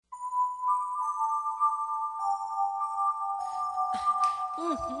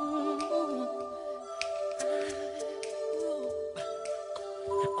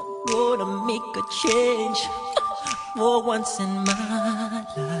Gonna make a change for once in my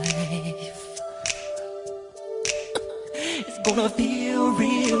life. It's gonna feel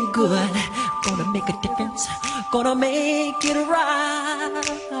real good. Gonna make a difference. Gonna make it right.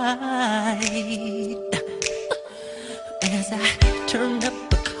 As I turn up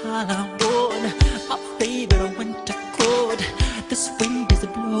the collar on my favorite winter coat, this wind is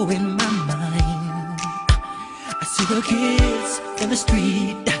blowing my mind. I see the kids in the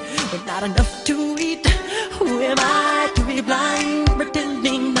street, but not enough to eat. Who am I to be blind,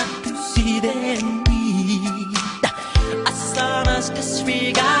 pretending not to see their need? A sonorous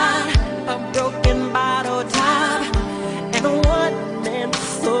disregard, a broken bottle top, and a one-man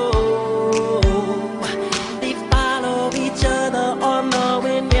soul. They follow each other on the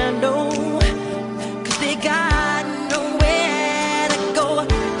window, 'cause they got nowhere to go.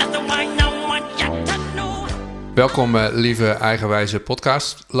 That's why no one got to know. Welkom lieve eigenwijze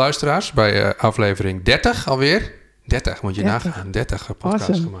podcastluisteraars bij aflevering 30 alweer. 30 moet je 30. nagaan. 30 podcasts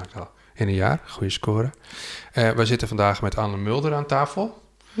Awesome. gemaakt al in een jaar. Goeie score. We zitten vandaag met Anne Mulder aan tafel.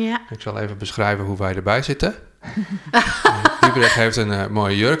 Ja. Ik zal even beschrijven hoe wij erbij zitten. Ubrecht heeft een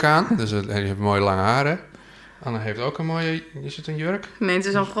mooie jurk aan. Dus hij heeft mooie lange haren. Anne heeft ook een mooie... Is het een jurk? Nee, het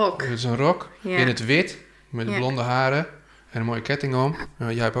is een rok. Het is een rok. Ja. In het wit. Met Ja. blonde haren. En een mooie ketting om.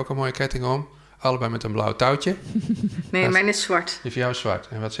 Jij hebt ook een mooie ketting om. Allebei met een blauw touwtje. Nee, mijn is zwart. Die van jou is zwart.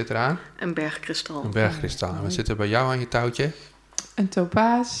 En wat zit eraan? Een bergkristal. Een bergkristal. En wat zit er bij jou aan je touwtje? Een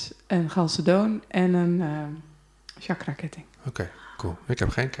topaas, een chalcedoon en een chakra-ketting. Oké, cool. Ik heb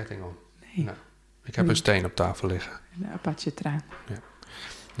geen ketting om. Nee, Nou, ik heb een steen op tafel liggen. een Apache-traan.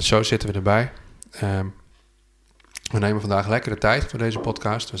 Dus zo zitten we erbij. We nemen vandaag lekker de tijd voor deze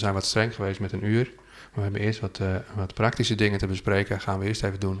podcast. We zijn wat streng geweest met een uur. Maar we hebben eerst wat praktische dingen te bespreken. Gaan we eerst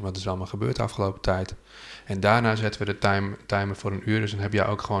even doen wat is allemaal gebeurd de afgelopen tijd. En daarna zetten we de timer voor een uur. Dus dan heb jij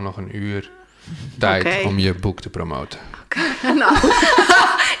ook gewoon nog een uur tijd Oké. om je boek te promoten.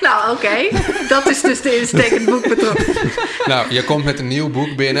 Nou, oké. Dat is dus de instekend boekbetrokken. Nou, je komt met een nieuw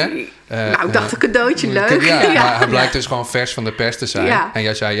boek binnen. Nou, ik dacht een cadeautje, leuk. Ja, maar hij blijkt dus gewoon vers van de pers te zijn. Ja. En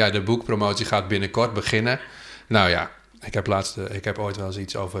jij zei, ja, de boekpromotie gaat binnenkort beginnen. Nou ja, ik heb ooit wel eens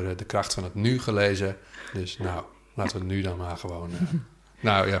iets over de kracht van het nu gelezen. Dus nou, laten we het nu dan maar gewoon...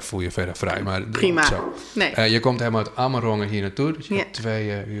 nou ja, voel je verder vrij. Maar Prima. Zo. Nee. Je komt helemaal uit Amerongen hier naartoe. Dus je Ja. hebt 2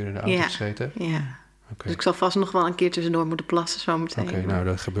 uur in de auto Ja. gezeten. Ja. Oké, Dus ik zal vast nog wel een keer tussendoor moeten plassen zometeen. Oké, nou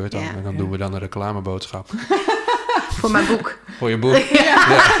dat gebeurt dan. Ja. En dan doen we dan een reclameboodschap. Voor mijn boek. Voor je boek.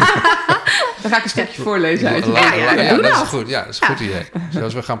 Dan ga ik een stukje voorlezen uit. Ja, Doe dat is dat. goed. Ja, dat is een goed idee. Dus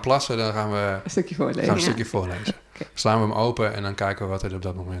als we gaan plassen, dan gaan we... Een stukje voorlezen. Gaan we een Ja. stukje voorlezen. Oké. Slaan we hem open en dan kijken we wat er op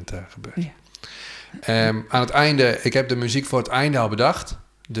dat moment gebeurt. Ja. Aan het einde, ik heb de muziek voor het einde al bedacht.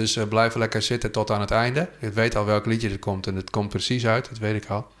 Dus blijf lekker zitten tot aan het einde. Ik weet al welk liedje er komt en het komt precies uit. Dat weet ik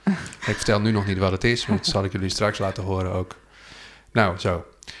al. Ik vertel nu nog niet wat het is, maar dat zal ik jullie straks laten horen ook. Nou, zo.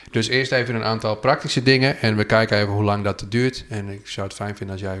 Dus eerst even een aantal praktische dingen en we kijken even hoe lang dat duurt. En ik zou het fijn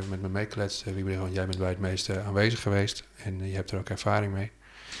vinden als jij met me meekletst. Want jij bent bij het meeste aanwezig geweest en je hebt er ook ervaring mee.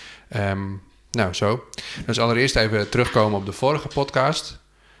 Nou, zo. Dus allereerst even terugkomen op de vorige podcast.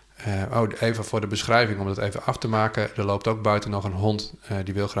 Even voor de beschrijving, om dat even af te maken. Er loopt ook buiten nog een hond,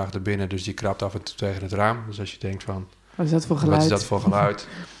 die wil graag er binnen, dus die krabt af en toe tegen het raam. Dus als je denkt van, Wat is dat voor geluid? wat is dat voor geluid?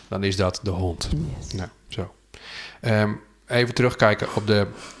 Dan is dat de hond. Yes. Nou, zo. Even terugkijken op de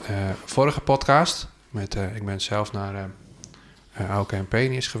vorige podcast. Ik ben zelf naar Auke en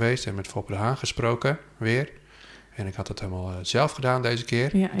Penis geweest en met Foppe de Haan gesproken weer. En ik had het helemaal zelf gedaan deze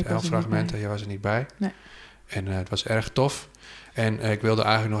keer. Ja, ik de was 11 er niet fragmenten, bij. jij was er niet bij. Nee. En het was erg tof. En ik wilde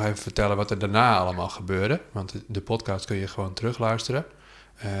eigenlijk nog even vertellen wat er daarna allemaal gebeurde. Want de podcast kun je gewoon terugluisteren.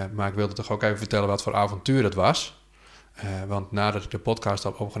 Maar ik wilde toch ook even vertellen wat voor avontuur het was. Want nadat ik de podcast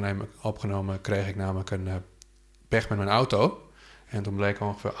had opgenomen, kreeg ik namelijk een pech met mijn auto. En toen bleek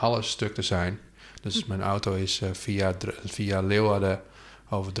ongeveer alles stuk te zijn. Dus mijn auto is via Leeuwarden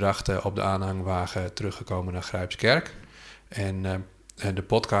over Drachten op de aanhangwagen teruggekomen naar Grijpskerk. En de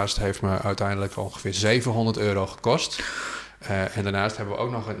podcast heeft me uiteindelijk ongeveer €700 gekost. En daarnaast hebben we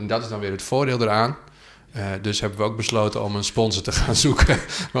ook nog, en dat is dan weer het voordeel eraan, dus hebben we ook besloten om een sponsor te gaan zoeken.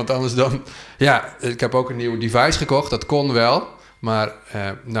 Want anders dan, ja, ik heb ook een nieuw device gekocht, dat kon wel. Maar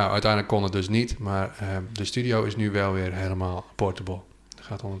uiteindelijk kon het dus niet. Maar de studio is nu wel weer helemaal portable. Er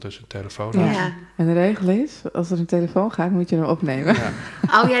gaat ondertussen een telefoon aan. Ja. En de regel is, als er een telefoon gaat, moet je hem opnemen. Ja.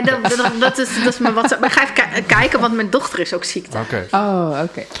 Oh ja, dat is mijn WhatsApp. Maar ik ga even kijken, want mijn dochter is ook ziek. Oké, Oh,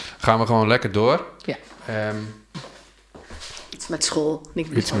 oké. gaan we gewoon lekker door. Ja. Iets met school, niks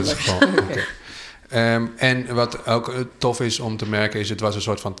Iets met bijzonders. school. Oké. En wat ook tof is om te merken is...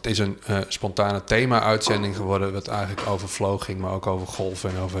 Het is een spontane thema-uitzending geworden... wat eigenlijk over flow ging, maar ook over golven...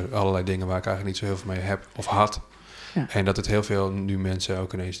 en over allerlei dingen waar ik eigenlijk niet zo heel veel mee heb of had. Ja. En dat het heel veel nu mensen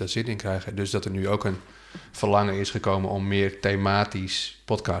ook ineens daar zin in krijgen. Dus dat er nu ook een verlangen is gekomen... om meer thematisch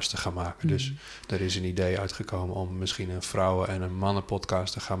podcast te gaan maken. Dus er is een idee uitgekomen om misschien een vrouwen- en een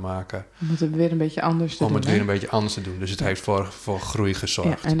mannenpodcast te gaan maken. Om het weer een beetje anders te doen. Om het hè? weer een beetje anders te doen. Dus het heeft voor groei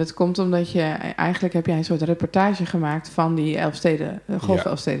gezorgd. Ja, en dat komt omdat eigenlijk heb jij een soort reportage gemaakt van die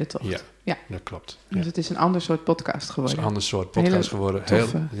Golf-Elfstedentocht. Ja, dat klopt. Dus Ja. het is een ander soort podcast Het geworden. is een ander soort podcast Hele geworden.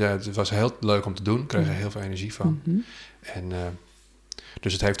 toffe. Het was heel leuk om te doen. Ik kreeg er heel veel energie van. Mhm. En,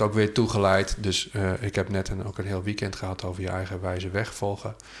 dus het heeft ook weer toegeleid. Dus ik heb net ook een heel weekend gehad over je eigen wijze weg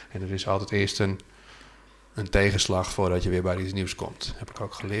volgen. En er is altijd eerst een tegenslag voordat je weer bij iets nieuws komt. Heb ik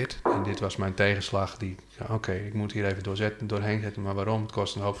ook geleerd. En dit was mijn tegenslag. Oké, ik moet hier even doorheen zetten. Maar waarom? Het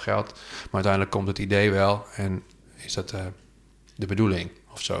kost een hoop geld. Maar uiteindelijk komt het idee wel. En is dat de bedoeling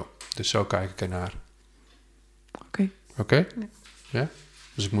of zo. Dus zo kijk ik ernaar. Oké? Ja?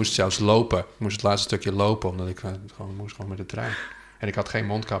 Dus ik moest zelfs lopen. Ik moest het laatste stukje lopen, omdat ik moest gewoon met de trein. En ik had geen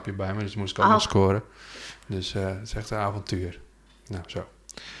mondkapje bij me, dus moest ik ook nog scoren. Dus het is echt een avontuur. Nou, zo.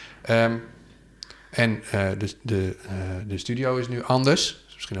 De studio is nu anders. Dat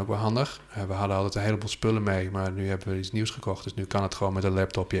is misschien ook wel handig. We hadden altijd een heleboel spullen mee, maar nu hebben we iets nieuws gekocht. Dus nu kan het gewoon met een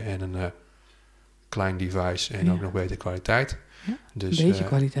laptopje en een klein device en ook nog betere kwaliteit. Ja, Dus, een beetje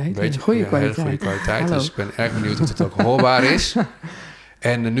kwaliteit. Een goede kwaliteit. hele goede kwaliteit. Hallo. Dus ik ben erg benieuwd of het ook hoorbaar is.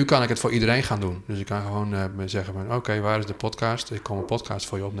 En nu kan ik het voor iedereen gaan doen. Dus ik kan gewoon zeggen van... Oké, waar is de podcast? Ik kom een podcast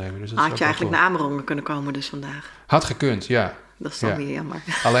voor je opnemen. Dus dat is Had ook je wel eigenlijk cool. naar Amerongen kunnen komen dus vandaag. Had gekund, ja. Dat is dan Ja. weer jammer.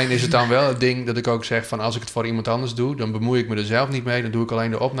 Alleen is het dan wel het ding dat ik ook zeg van... Als ik het voor iemand anders doe, dan bemoei ik me er zelf niet mee. Dan doe ik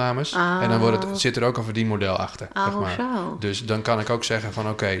alleen de opnames. En dan zit er ook een verdienmodel achter. Zeg maar. Zo. Dus dan kan ik ook zeggen van...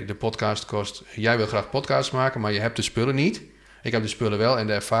 Oké, de podcast kost... Jij wil graag podcasts maken, maar je hebt de spullen niet. Ik heb de spullen wel en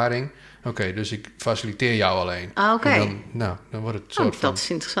de ervaring. Oké, dus ik faciliteer jou alleen. Oké. En dan wordt het een soort van... Dat is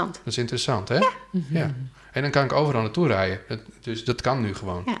interessant. Dat is interessant, hè? Ja. En dan kan ik overal naartoe rijden. Dus dat kan nu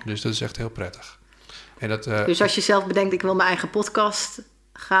gewoon. Ja. Dus dat is echt heel prettig. En dat, Dus als je zelf bedenkt, ik wil mijn eigen podcast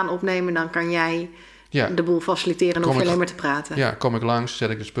gaan opnemen... dan kan jij de boel faciliteren en hoef je alleen maar te praten. Ja, kom ik langs, zet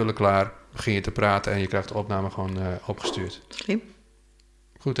ik de spullen klaar... begin je te praten en je krijgt de opname gewoon opgestuurd. Slim.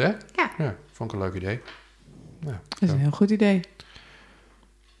 Goed, hè? Ja. Vond ik een leuk idee. Nou, Dat is een heel goed idee.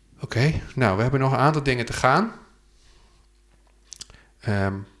 Oké, nou, we hebben nog een aantal dingen te gaan.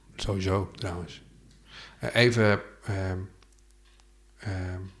 Sowieso, trouwens.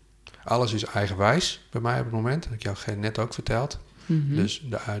 Alles is eigenwijs bij mij op het moment. Dat heb ik jou net ook verteld. Mhm. Dus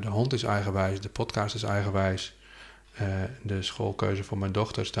de hond is eigenwijs, de podcast is eigenwijs. De schoolkeuze voor mijn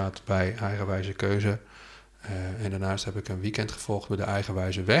dochter staat bij eigenwijze keuze. En daarnaast heb ik een weekend gevolgd bij de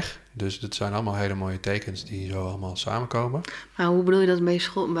eigenwijze weg. Dus dat zijn allemaal hele mooie tekens die zo allemaal samenkomen. Maar hoe bedoel je dat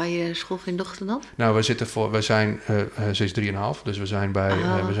bij je school van je dochter dan? Nou, ze is 3,5, dus we zijn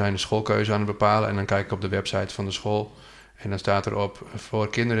de schoolkeuze aan het bepalen. En dan kijk ik op de website van de school. En dan staat erop voor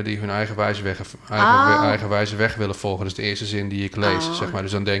kinderen die hun eigenwijze weg willen volgen. Dat is de eerste zin die ik lees, zeg maar.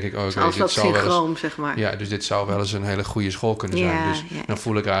 Dus dan denk ik, Als dat synchroon, zeg maar. Ja, dus dit zou wel eens een hele goede school kunnen zijn. Ja, Dus ja. dan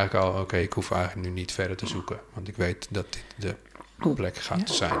voel ik eigenlijk al, oké, ik hoef eigenlijk nu niet verder te zoeken. Want ik weet dat dit de plek gaat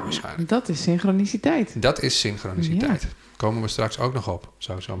zijn waarschijnlijk. Dat is synchroniciteit. Dat is synchroniciteit. Komen we straks ook nog op.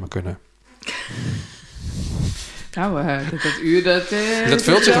 Zou zomaar kunnen. Nou, dat uur, Dat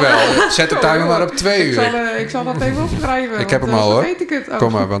vult zich wel. Zet de timer maar op 2 uur. Ik zal dat even opschrijven. Ik heb hem al, hoor. Weet ik het. Oh.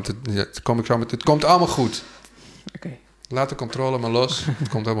 Kom maar, want het komt allemaal goed. Oké. Laat de controle maar los. Het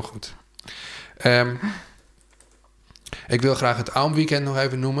komt helemaal goed. Ik wil graag het Aum-weekend nog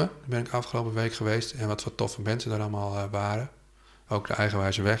even noemen. Daar ben ik afgelopen week geweest. En wat voor toffe mensen daar allemaal waren. Ook de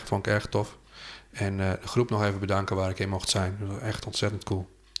eigenwijze weg, vond ik erg tof. En de groep nog even bedanken waar ik in mocht zijn. Dat was echt ontzettend cool.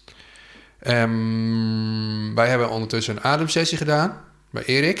 Wij hebben ondertussen een ademsessie gedaan bij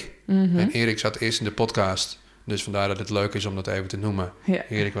Erik. Mhm. En Erik zat eerst in de podcast. Dus vandaar dat het leuk is om dat even te noemen. Ja.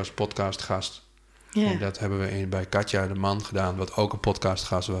 Erik was podcastgast. Ja. En dat hebben we bij Katja de Man gedaan, wat ook een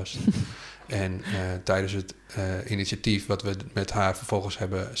podcastgast was. En tijdens het initiatief wat we met haar vervolgens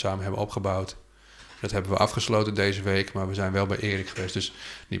samen hebben opgebouwd... dat hebben we afgesloten deze week, maar we zijn wel bij Erik geweest. Dus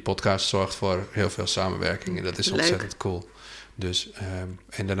die podcast zorgt voor heel veel samenwerking en dat is Leuk. ontzettend cool. Dus,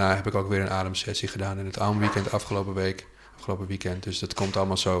 en daarna heb ik ook weer een ademsessie gedaan in het Aum-weekend afgelopen weekend. Dus dat komt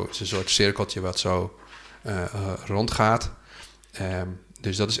allemaal zo, het is een soort cirkeltje wat zo rondgaat.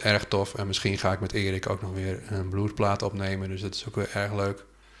 Dus dat is erg tof. En misschien ga ik met Erik ook nog weer een bloedplaat opnemen. Dus dat is ook weer erg leuk.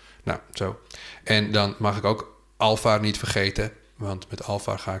 Nou, zo. En dan mag ik ook Alpha niet vergeten. Want met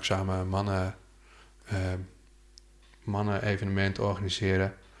Alpha ga ik samen een mannen-evenement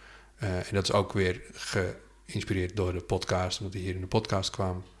organiseren. En dat is ook weer geïnspireerd door de podcast. Omdat hij hier in de podcast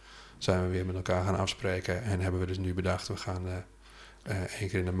kwam, zijn we weer met elkaar gaan afspreken. En hebben we dus nu bedacht, we gaan 1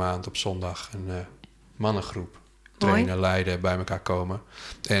 keer in de maand op zondag een mannengroep trainen, leiden, bij elkaar komen.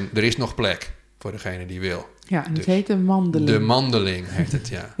 En er is nog plek voor degene die wil. Ja, en dus het heet de mandeling. De mandeling heet het,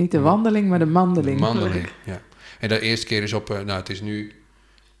 ja. Niet de wandeling, maar de mandeling. De mandeling, ja. En de eerste keer is op, het is nu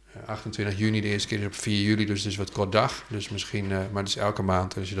 28 juni, de eerste keer is op 4 juli, dus het is wat kort dag. Dus misschien, maar het is elke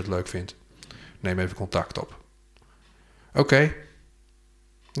maand, als je dat leuk vindt, neem even contact op. Oké.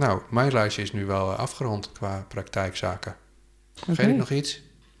 Nou, mijn lijstje is nu wel afgerond qua praktijkzaken. Vergeet ik nog iets?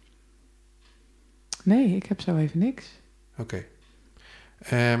 Nee, ik heb zo even niks. Oké.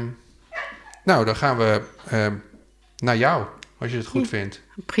 Nou, dan gaan we naar jou, als je het goed vindt.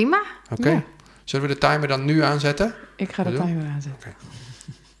 Prima. Oké. Ja. Zullen we de timer dan nu aanzetten? Ik ga de timer aanzetten. Okay.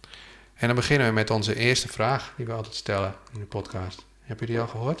 En dan beginnen we met onze eerste vraag die we altijd stellen in de podcast. Heb je die al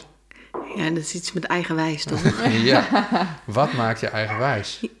gehoord? Ja, dat is iets met eigenwijs, toch? Ja. Wat maakt je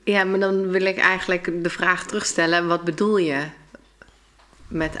eigenwijs? Ja, maar dan wil ik eigenlijk de vraag terugstellen. Wat bedoel je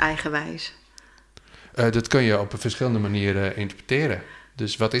met eigenwijs? Dat kun je op verschillende manieren interpreteren.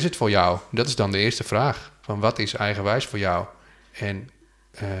 Dus wat is het voor jou? Dat is dan de eerste vraag. Van wat is eigenwijs voor jou? En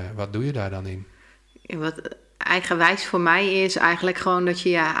wat doe je daar dan in? Wat eigenwijs voor mij is eigenlijk gewoon dat je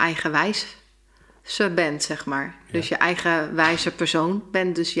je eigenwijs bent, zeg maar. Ja. Dus je eigen wijze persoon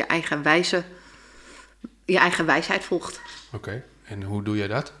bent. Dus je eigen wijsheid volgt. Oké. En hoe doe je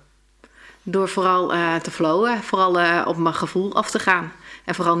dat? Door vooral te flowen. Vooral op mijn gevoel af te gaan.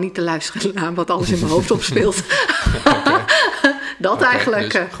 En vooral niet te luisteren naar wat alles in mijn hoofd opspeelt. Okay. Dat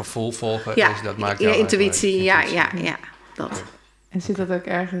eigenlijk. Dus gevoel volgen, ja, dus dat maakt je intuïtie. Ja, dat. En zit dat ook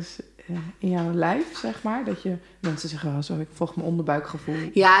ergens in jouw lijf, zeg maar? Dat je, mensen zeggen wel zo, ik volg mijn onderbuikgevoel.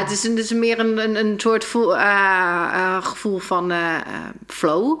 Ja, het is meer een soort gevoel van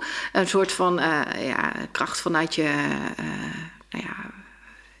flow. Een soort van kracht vanuit je,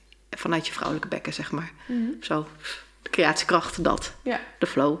 vanuit je vrouwelijke bekken, zeg maar. Mm-hmm. Zo, de creatiekracht, dat. Ja. De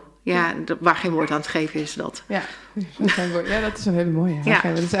flow. Ja, waar geen woord aan te geven is dat. Ja, dat is een hele mooie. Ja.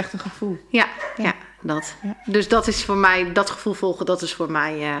 Okay, dat is echt een gevoel. Ja, dat. Ja. Dus dat is voor mij, dat gevoel volgen, dat is voor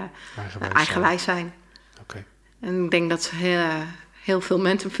mij eigenwijs zijn. Okay. En ik denk dat heel veel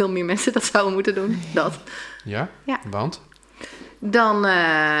mensen, veel meer mensen dat zouden moeten doen. Dat. Ja? Want? Dan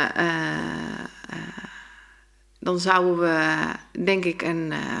zouden we, denk ik,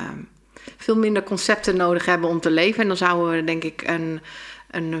 veel minder concepten nodig hebben om te leven. En dan zouden we, denk ik,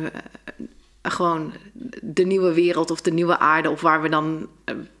 gewoon de nieuwe wereld of de nieuwe aarde, of waar we dan,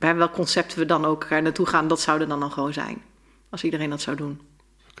 welk concepten we dan ook naartoe gaan, dat zou er dan al gewoon zijn. Als iedereen dat zou doen.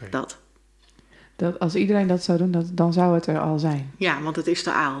 Okay. Dat als iedereen dat zou doen, dan zou het er al zijn. Ja, want het is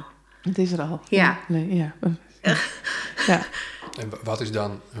er al. Het is er al. Ja. Ja. En wat is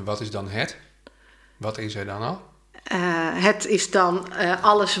dan het? Wat is er dan al? Het is dan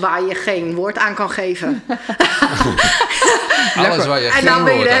alles waar je geen woord aan kan geven. Alles waar je en dan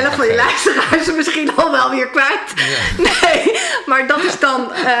ben je de helft van je luisteraars misschien al wel weer kwijt. Ja. Nee, maar dat is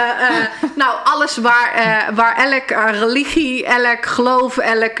dan alles waar elk religie, elk geloof,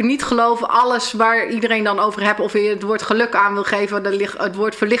 elk niet geloven, alles waar iedereen dan over hebt, of je het woord geluk aan wil geven, het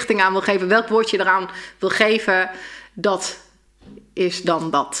woord verlichting aan wil geven, welk woord je eraan wil geven, dat is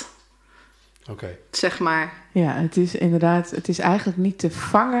dan dat. Okay. Zeg maar. Ja, het is inderdaad, het is eigenlijk niet te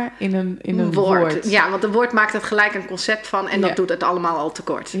vangen in een woord. Ja, want een woord maakt het gelijk een concept van en dat doet het allemaal al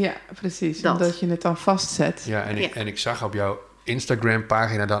tekort. Ja, precies. Omdat je het dan vastzet. Ja, en ik zag op jouw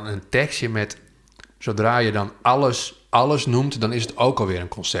Instagram-pagina dan een tekstje met, zodra je dan alles noemt, dan is het ook alweer een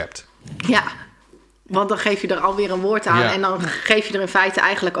concept. Ja, want dan geef je er alweer een woord aan en dan geef je er in feite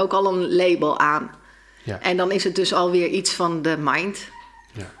eigenlijk ook al een label aan. Ja. En dan is het dus alweer iets van de mind.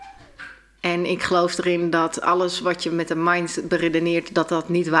 Ja. En ik geloof erin dat alles wat je met de mind beredeneert, dat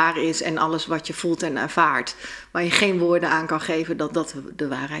niet waar is. En alles wat je voelt en ervaart, waar je geen woorden aan kan geven, dat de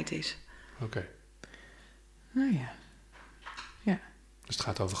waarheid is. Oké. Nou ja. Dus het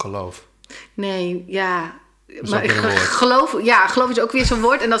gaat over geloof. Nee, ja. Maar geloof is ook weer zo'n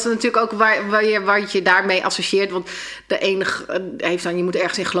woord. En dat is natuurlijk ook waar je daarmee associeert. Want de ene heeft dan, je moet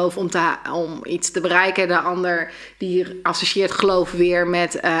ergens in geloven om iets te bereiken. De ander die associeert geloof weer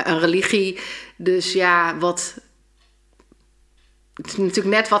met een religie. Dus ja, het is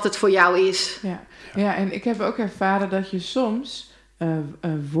natuurlijk net wat het voor jou is. Ja, en ik heb ook ervaren dat je soms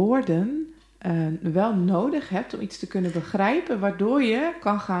woorden wel nodig hebt om iets te kunnen begrijpen, waardoor je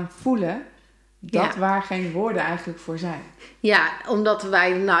kan gaan voelen dat waar geen woorden eigenlijk voor zijn. Ja, omdat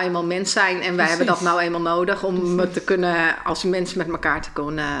wij nou eenmaal mens zijn en wij hebben dat nou eenmaal nodig om te kunnen, als mensen met elkaar te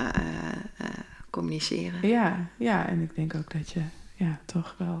kunnen communiceren. Ja, en ik denk ook dat je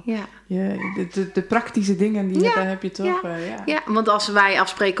toch wel. Ja. De praktische dingen, daar heb je toch... Ja, want als wij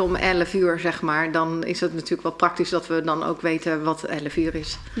afspreken om 11 uur, zeg maar... dan is het natuurlijk wel praktisch dat we dan ook weten wat 11 uur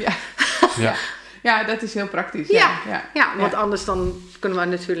is. Ja. Ja, dat is heel praktisch. Want anders dan kunnen we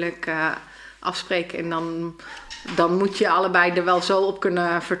natuurlijk afspreken... en dan moet je allebei er wel zo op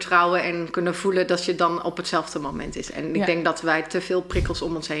kunnen vertrouwen... en kunnen voelen dat je dan op hetzelfde moment is. En ik denk dat wij te veel prikkels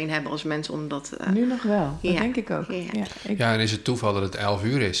om ons heen hebben als mensen... omdat nu nog wel, dat denk ik ook. Ja, en is het toeval dat het 11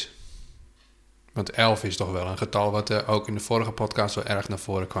 uur is? Want 11 is toch wel een getal wat ook in de vorige podcast wel erg naar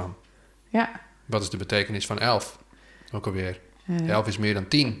voren kwam. Ja. Wat is de betekenis van 11? Ook alweer. 11 is meer dan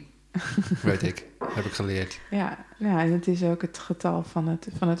 10, weet ik. Heb ik geleerd. Ja, en het is ook het getal van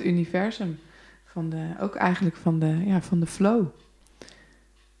het universum. Ook eigenlijk van de flow.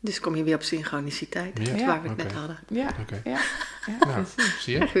 Dus kom je weer op synchroniciteit, waar we het net hadden. Ja, nou, precies.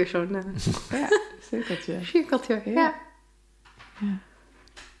 Zie je? Weer zo'n cirkeltje. Cirkeltje, ja.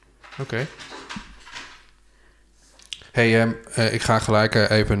 Oké. Hey, ik ga gelijk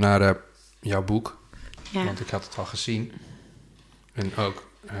even naar jouw boek. Ja. Want ik had het al gezien. En ook...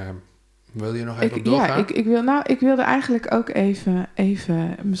 wil je nog even op doorgaan? Ja, ik wilde eigenlijk ook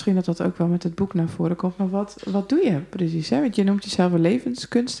even... Misschien dat ook wel met het boek naar voren komt. Maar wat doe je precies? Hè? Want je noemt jezelf een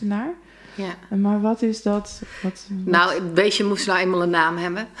levenskunstenaar. Ja. Maar wat is dat? Nou, het beestje moest nou eenmaal een naam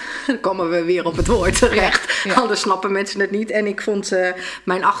hebben. Dan komen we weer op het woord terecht. Ja. Anders snappen mensen het niet. En ik vond...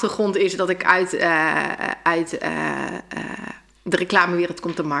 mijn achtergrond is dat ik uit de reclamewereld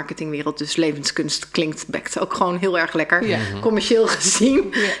komt, de marketingwereld. Dus levenskunst bekt ook gewoon heel erg lekker. Ja. Commercieel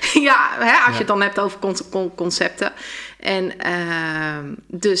gezien. Als je het dan hebt over concepten. En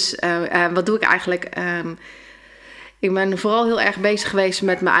wat doe ik eigenlijk? Ik ben vooral heel erg bezig geweest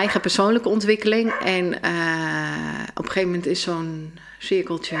met mijn eigen persoonlijke ontwikkeling. En op een gegeven moment is zo'n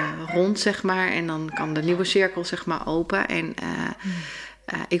cirkeltje rond, zeg maar. En dan kan de nieuwe cirkel, zeg maar, open. En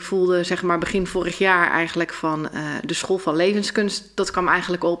ik voelde, zeg maar, begin vorig jaar eigenlijk van de school van levenskunst. Dat kwam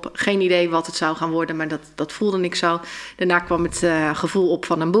eigenlijk op. Geen idee wat het zou gaan worden, maar dat voelde ik zo. Daarna kwam het gevoel op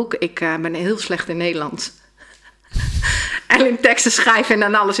van een boek. Ik ben heel slecht in Nederlands. En in teksten schrijven en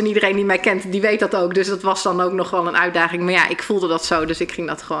dan alles. En iedereen die mij kent, die weet dat ook. Dus dat was dan ook nog wel een uitdaging. Maar ja, ik voelde dat zo, dus ik ging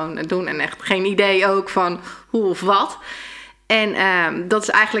dat gewoon doen. En echt geen idee ook van hoe of wat. En dat is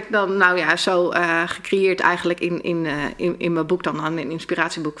eigenlijk dan, zo gecreëerd eigenlijk in mijn boek dan. Een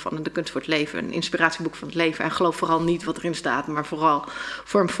inspiratieboek van de kunst voor het leven. Een inspiratieboek van het leven. En geloof vooral niet wat erin staat, maar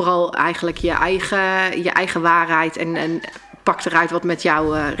vorm vooral eigenlijk je eigen waarheid. En pak eruit wat met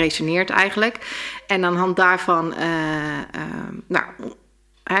jou resoneert eigenlijk. En aan de hand daarvan,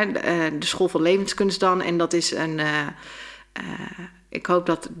 de school van levenskunst dan. En dat is ik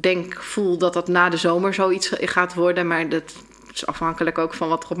hoop voel dat na de zomer zoiets gaat worden. Maar dat is afhankelijk ook van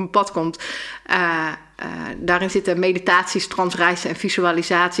wat er op mijn pad komt. Daarin zitten meditaties, transreizen en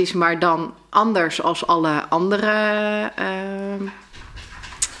visualisaties. Maar dan anders als alle andere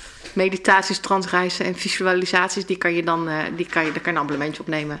meditaties, transreizen en visualisaties. Daar kan je een abonnementje op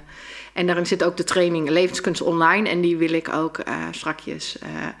nemen. En daarin zit ook de training Levenskunst Online. En die wil ik ook strakjes,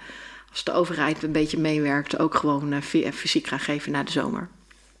 als de overheid een beetje meewerkt, ook gewoon fysiek gaan geven na de zomer.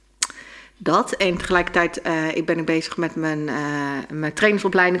 Dat. En tegelijkertijd ben ik bezig met mijn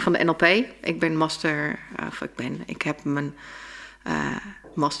trainingsopleiding van de NLP. Ik heb mijn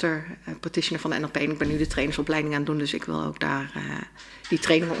master practitioner van de NLP. En ik ben nu de trainingsopleiding aan het doen. Dus ik wil ook daar die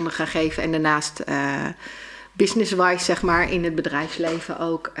trainingen onder gaan geven. En daarnaast business-wise, zeg maar, in het bedrijfsleven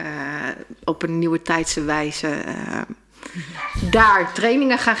ook op een nieuwe tijdse wijze daar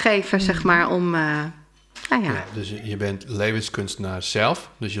trainingen gaan geven, zeg maar, om... Ja, dus je bent levenskunstenaar zelf.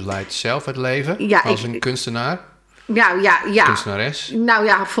 Dus je leidt zelf het leven als een kunstenaar. Ja. Kunstenares. Nou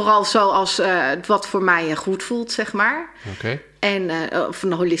ja, vooral zoals wat voor mij goed voelt, zeg maar. Oké. En op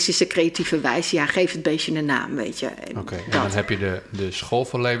een holistische, creatieve wijze. Geef het beestje een naam, weet je. Oké. En dan heb je de school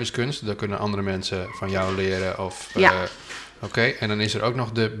voor levenskunst. Daar kunnen andere mensen van jou leren. Oké, en dan is er ook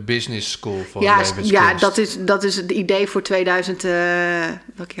nog de business school voor levenskunst. Ja, dat is het idee voor 2000...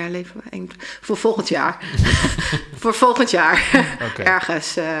 welk jaar leven we? Voor volgend jaar. Voor volgend jaar. Okay.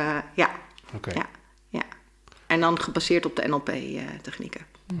 Ergens, ja. Oké. Ja. En dan gebaseerd op de NLP-technieken.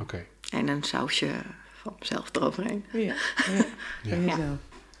 Oké. En een sausje van mezelf eroverheen. Ja. Van jezelf.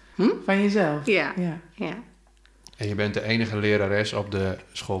 Van jezelf? Ja. En je bent de enige lerares op de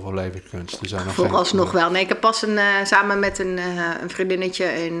school voor levenskunst. Vooralsnog wel. Nee, ik heb pas samen met een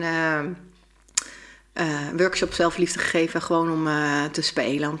vriendinnetje een workshop zelfliefde gegeven. Gewoon om te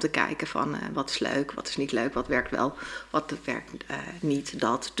spelen, om te kijken van wat is leuk, wat is niet leuk, wat werkt wel, wat werkt niet,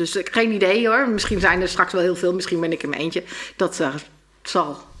 dat. Dus geen idee hoor. Misschien zijn er straks wel heel veel, misschien ben ik in mijn eentje. Dat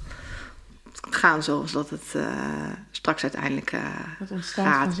zal... gaan zoals dat het straks uiteindelijk Dat ontstaat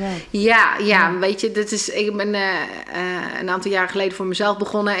gaat. vanzelf. Ja, weet je, ik ben een aantal jaren geleden voor mezelf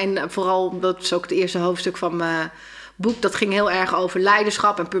begonnen. En vooral, dat is ook het eerste hoofdstuk van mijn boek. Dat ging heel erg over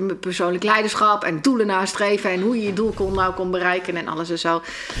leiderschap en persoonlijk leiderschap. En doelen nastreven en hoe je je doel kon bereiken en alles en zo.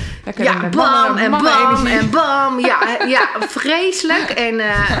 Lekker Ja, met bam en bam mannenenergie. en bam. Ja, vreselijk. En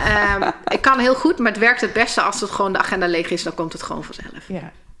ik kan heel goed, maar het werkt het beste als het gewoon de agenda leeg is. Dan komt het gewoon vanzelf.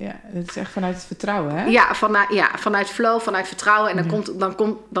 Ja, het is echt vanuit het vertrouwen, hè? Vanuit flow, vanuit vertrouwen. En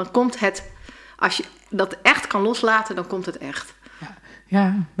dan komt het, als je dat echt kan loslaten, dan komt het echt.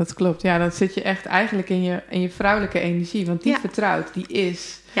 Ja, dat klopt. Ja, dan zit je echt eigenlijk in je vrouwelijke energie. Want die vertrouwt, die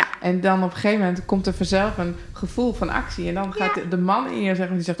is. Ja. En dan op een gegeven moment komt er vanzelf een gevoel van actie. En dan gaat de man in je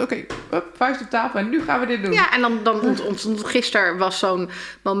zeggen, die zegt, oké, vuist op tafel en nu gaan we dit doen. Ja, en dan ontstond gisteren was zo'n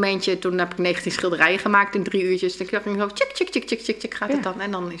momentje. Toen heb ik 19 schilderijen gemaakt in 3 uurtjes. Dan ging ik zo, tjik, gaat het dan.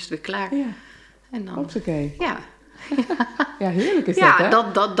 En dan is het weer klaar. Ja, En dan, hoppakee. ja. Ja, heerlijk is dat, hè?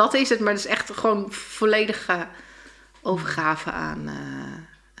 Dat is het. Maar het is echt gewoon volledige overgave aan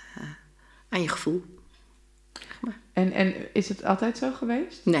je gevoel. En is het altijd zo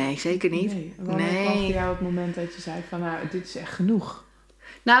geweest? Nee, zeker niet. Nee. Wanneer kwam voor jou het moment dat je zei van, nou, dit is echt genoeg?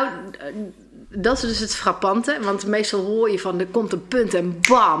 Nou, dat is dus het frappante. Want meestal hoor je van, er komt een punt en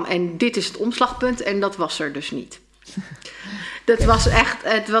bam. En dit is het omslagpunt. En dat was er dus niet. Dat was echt,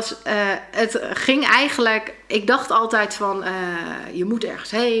 het ging eigenlijk, ik dacht altijd van, je moet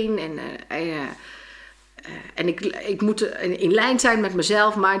ergens heen en ik moet in lijn zijn met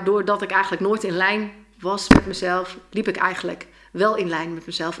mezelf, maar doordat ik eigenlijk nooit in lijn was met mezelf, liep ik eigenlijk wel in lijn met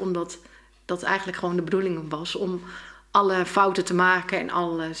mezelf, omdat dat eigenlijk gewoon de bedoeling was om alle fouten te maken en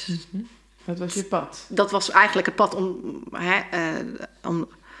alles. Mm-hmm. Dat was je pad. Dat was eigenlijk het pad om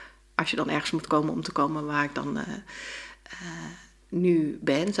als je dan ergens moet komen, om te komen waar ik dan nu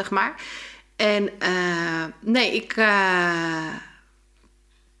ben, zeg maar. En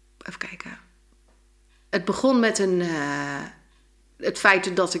even kijken. Het begon met het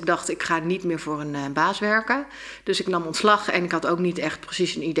feit dat ik dacht, ik ga niet meer voor een baas werken. Dus ik nam ontslag en ik had ook niet echt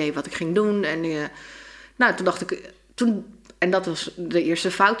precies een idee wat ik ging doen. En toen dacht ik, en dat was de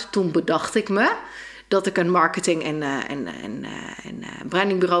eerste fout, toen bedacht ik me dat ik een marketing- en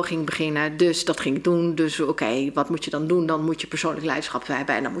brandingbureau ging beginnen. Dus dat ging ik doen. Dus oké, wat moet je dan doen? Dan moet je persoonlijk leiderschap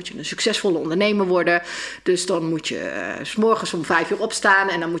hebben en dan moet je een succesvolle ondernemer worden. Dus dan moet je 's morgens om 5 uur opstaan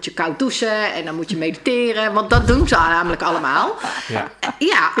en dan moet je koud douchen en dan moet je mediteren. Want dat doen ze namelijk allemaal.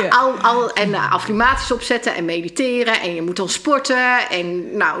 En affirmaties opzetten en mediteren en je moet dan sporten.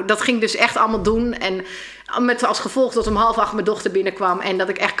 En nou, dat ging ik dus echt allemaal doen. En met als gevolg dat om 7:30 mijn dochter binnenkwam en dat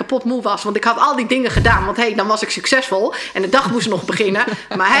ik echt kapot moe was. Want ik had al die dingen gedaan. Want dan was ik succesvol. En de dag moest nog beginnen.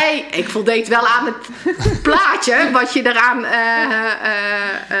 Maar ik voldeed wel aan het plaatje wat je eraan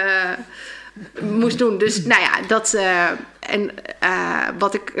moest doen. Dus nou ja, dat...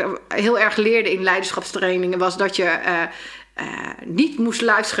 wat ik heel erg leerde in leiderschapstrainingen was dat je... niet moest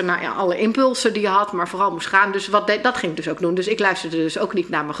luisteren naar alle impulsen die je had, maar vooral moest gaan. Dus dat ging ik dus ook doen. Dus ik luisterde dus ook niet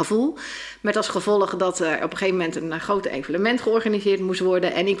naar mijn gevoel. Met als gevolg dat op een gegeven moment een groot evenement georganiseerd moest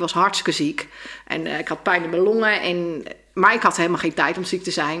worden. En ik was hartstikke ziek. En ik had pijn in mijn longen. Maar ik had helemaal geen tijd om ziek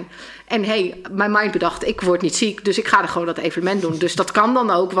te zijn. En mijn mind bedacht, ik word niet ziek. Dus ik ga er gewoon dat evenement doen. Dus dat kan dan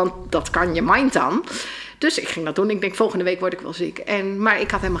ook, want dat kan je mind dan. Dus ik ging dat doen. Ik denk, volgende week word ik wel ziek. Maar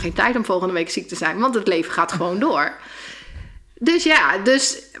ik had helemaal geen tijd om volgende week ziek te zijn. Want het leven gaat gewoon door.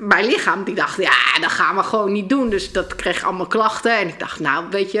 Dus mijn lichaam die dacht, dat gaan we gewoon niet doen. Dus dat kreeg allemaal klachten. En ik dacht, nou,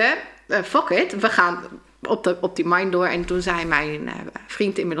 weet je, fuck it. We gaan op die mind door. En toen zei mijn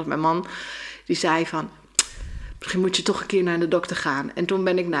vriend, inmiddels mijn man, die zei van, misschien moet je toch een keer naar de dokter gaan. En toen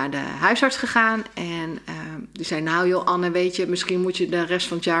ben ik naar de huisarts gegaan. En die zei, nou joh Anne, weet je, misschien moet je de rest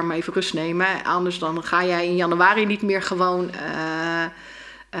van het jaar maar even rust nemen. Anders dan ga jij in januari niet meer gewoon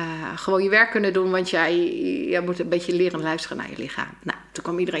je werk kunnen doen, want jij moet een beetje leren luisteren naar je lichaam. Nou, toen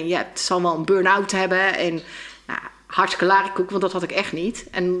kwam iedereen, je zal wel een burn-out hebben. En nou, hartstikke larikoek, want dat had ik echt niet.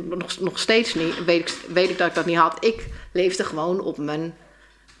 En nog steeds niet, weet ik dat ik dat niet had. Ik leefde gewoon op mijn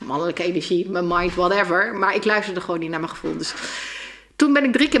mannelijke energie, mijn mind, whatever. Maar ik luisterde gewoon niet naar mijn gevoel. Dus toen ben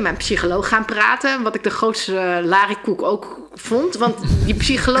ik 3 keer met een psycholoog gaan praten, wat ik de grootste larikoek ook vond. Want die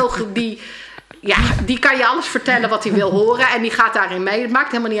psycholoog die kan je alles vertellen wat hij wil horen. En die gaat daarin mee. Het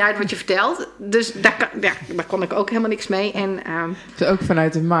maakt helemaal niet uit wat je vertelt. Dus daar kon ik ook helemaal niks mee. Dus ook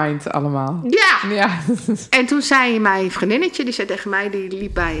vanuit de mind allemaal. Ja. En toen zei mijn vriendinnetje, die zei tegen mij, die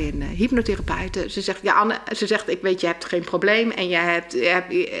liep bij een hypnotherapeute. Ze zegt, ja Anne, ik weet, je hebt geen probleem. En je hebt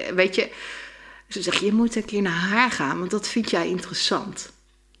weet je. Ze zegt, je moet een keer naar haar gaan, want dat vind jij interessant.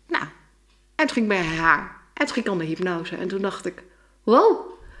 Nou, en toen ging ik bij haar. En toen ging ik onder hypnose. En toen dacht ik, wow.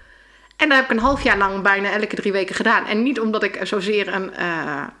 En dat heb ik een half jaar lang bijna elke 3 weken gedaan. En niet omdat ik zozeer een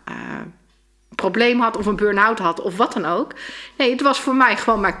probleem had of een burn-out had of wat dan ook. Nee, het was voor mij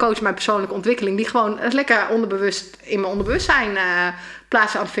gewoon mijn coach, mijn persoonlijke ontwikkeling, die gewoon lekker onderbewust in mijn onderbewustzijn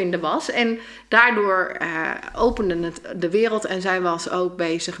plaats aan het vinden was. En daardoor opende het de wereld en zij was ook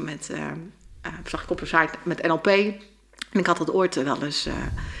bezig met, zag ik op een site, met NLP. En ik had dat ooit wel eens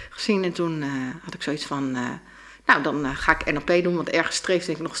gezien en toen had ik zoiets van, nou dan ga ik NLP doen, want ergens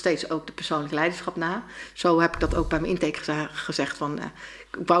streefde ik nog steeds ook de persoonlijke leiderschap na. Zo heb ik dat ook bij mijn intake gezegd van,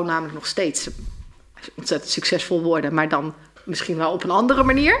 ik wou namelijk nog steeds ontzettend succesvol worden, maar dan misschien wel op een andere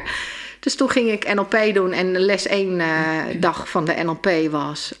manier. Dus toen ging ik NLP doen en les 1 dag van de NLP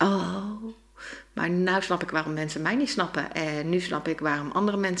was, maar nu snap ik waarom mensen mij niet snappen. En nu snap ik waarom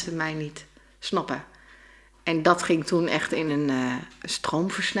andere mensen mij niet snappen. En dat ging toen echt in een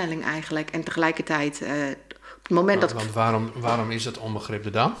stroomversnelling eigenlijk. En tegelijkertijd, op het moment dat... Want waarom is dat onbegrip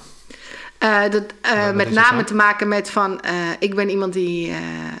er dan? Met name te maken met van, ik ben iemand die...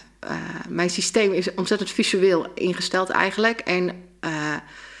 mijn systeem is ontzettend visueel ingesteld eigenlijk. En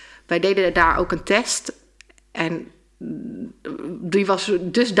wij deden daar ook een test. En die was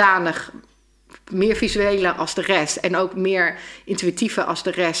dusdanig meer visuele als de rest. En ook meer intuïtieve als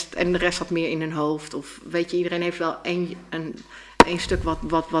de rest. En de rest had meer in hun hoofd. Of weet je, iedereen heeft wel één stuk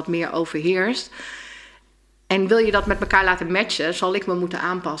wat meer overheerst. En wil je dat met elkaar laten matchen, zal ik me moeten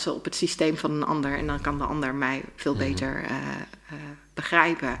aanpassen op het systeem van een ander. En dan kan de ander mij veel beter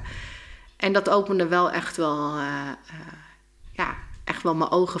begrijpen. En dat opende wel echt wel, echt wel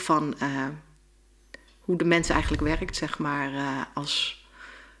mijn ogen van hoe de mens eigenlijk werkt, zeg maar, als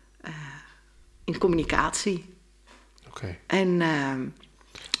in communicatie. Oké. En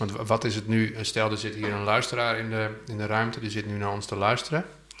want wat is het nu? Stel, er zit hier een luisteraar in de ruimte, die zit nu naar ons te luisteren.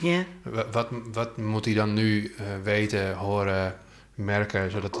 ja. Wat moet hij dan nu weten, horen,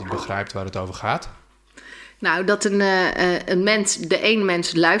 merken, zodat hij begrijpt waar het over gaat? Nou, dat een mens, de ene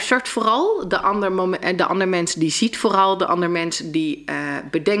mens luistert vooral, de ander mens die ziet vooral, de ander mens die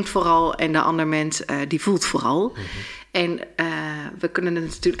bedenkt vooral en de ander mens die voelt vooral. Mm-hmm. En we kunnen het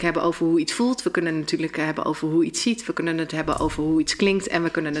natuurlijk hebben over hoe iets voelt, we kunnen het natuurlijk hebben over hoe iets ziet, we kunnen het hebben over hoe iets klinkt en we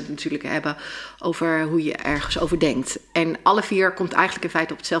kunnen het natuurlijk hebben over hoe je ergens over denkt. En alle 4 komt eigenlijk in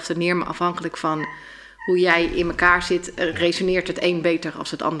feite op hetzelfde neer, maar afhankelijk van hoe jij in elkaar zit, resoneert het een beter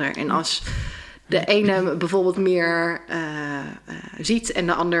als het ander. En als de ene bijvoorbeeld meer ziet en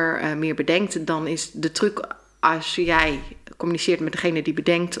de ander meer bedenkt, dan is de truc als jij communiceert met degene die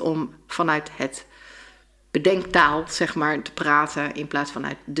bedenkt om vanuit het bedenktaal, zeg maar, te praten in plaats van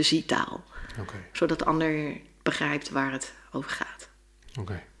uit de zietaal. Okay. Zodat de ander begrijpt waar het over gaat.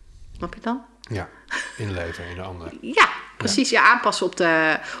 Oké. Snap je het dan? Ja, inleven in de ander. Ja, precies. Je aanpassen op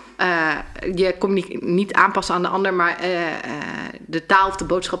de... niet aanpassen aan de ander, maar de taal of de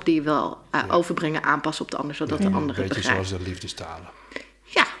boodschap die je wil overbrengen, aanpassen op de ander, zodat de ander het begrijpt. Een beetje zoals de liefdestalen.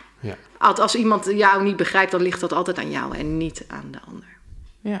 Ja. Als iemand jou niet begrijpt, dan ligt dat altijd aan jou en niet aan de ander.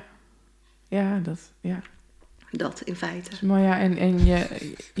 Ja. Ja, Dat in feite. Dat is mooi, ja. En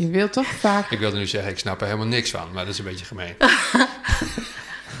je wilt toch vaak... Ik wilde nu zeggen, ik snap er helemaal niks van, maar dat is een beetje gemeen.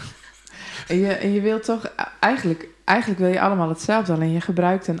 En je wilt toch... Eigenlijk wil je allemaal hetzelfde, alleen je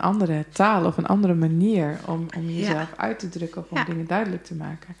gebruikt een andere taal of een andere manier om jezelf uit te drukken of om dingen duidelijk te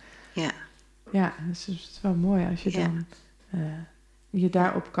maken. Ja. Ja, dus het is wel mooi als je dan je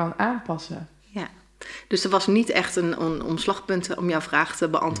daarop kan aanpassen. Ja. Dus er was niet echt een omslagpunt om jouw vraag te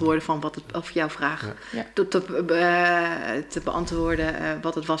beantwoorden van wat het, of jouw vraag te beantwoorden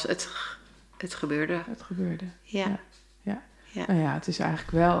wat het was. Het gebeurde. Het gebeurde. Ja. Ja. Nou ja, het is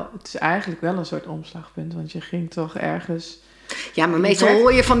eigenlijk wel een soort omslagpunt, want je ging toch ergens... Ja, maar meestal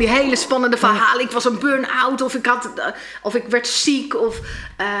hoor je van die hele spannende verhalen. Ik was een burn-out of ik werd ziek of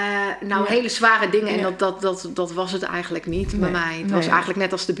hele zware dingen. Ja. En dat was het eigenlijk niet bij mij. Het was eigenlijk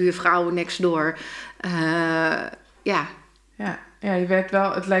net als de buurvrouw next door. Ja, je werd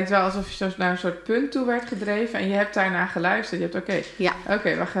wel, het lijkt wel alsof je zo naar een soort punt toe werd gedreven en je hebt daarna geluisterd. Je hebt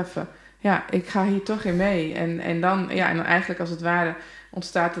oké, wacht even. Ja, ik ga hier toch in mee. En dan eigenlijk als het ware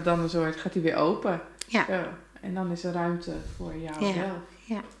ontstaat er dan een soort, gaat hij weer open. Ja. Zo. En dan is er ruimte voor jou zelf.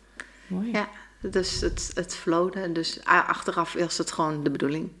 Ja. Mooi. Ja, dus het flowde. Dus achteraf was het gewoon de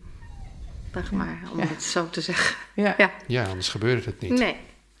bedoeling. Zeg maar, om het zo te zeggen. Ja, anders gebeurt het niet.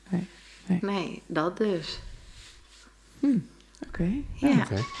 Nee, dat dus. Oké.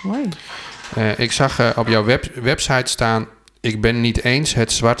 Mooi. Ik zag op jouw website staan... Ik ben niet eens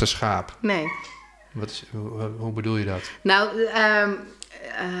het zwarte schaap. Nee. Hoe bedoel je dat? Nou,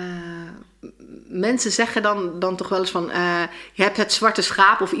 mensen zeggen dan toch wel eens van... je hebt het zwarte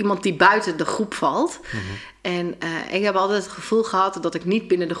schaap of iemand die buiten de groep valt. Mm-hmm. En ik heb altijd het gevoel gehad dat ik niet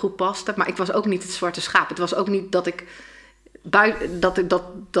binnen de groep paste. Maar ik was ook niet het zwarte schaap. Het was ook niet dat ik...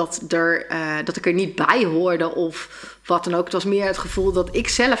 dat ik er niet bij hoorde of wat dan ook. Het was meer het gevoel dat ik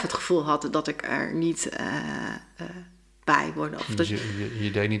zelf het gevoel had dat ik er niet bij hoorde. Of dus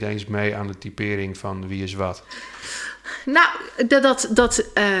je deed niet eens mee aan de typering van wie is wat? Nou,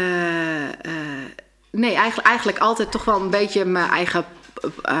 nee, eigenlijk altijd toch wel een beetje mijn eigen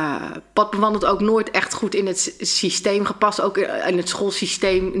pad bewandeld. Ook nooit echt goed in het systeem gepast. Ook in het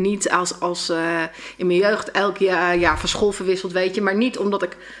schoolsysteem niet als in mijn jeugd elk jaar van school verwisseld, weet je. Maar niet omdat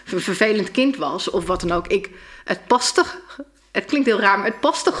ik een vervelend kind was of wat dan ook. Het paste, het klinkt heel raar, maar het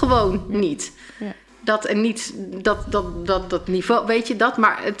paste gewoon niet. Ja. Dat en niet dat niveau, weet je dat.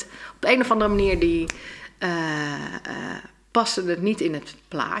 Maar het op de een of andere manier paste het niet in het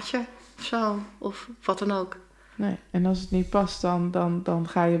plaatje of zo. Of wat dan ook. Nee, en als het niet past, dan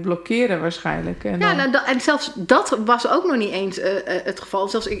ga je blokkeren waarschijnlijk. En ja, en zelfs dat was ook nog niet eens het geval.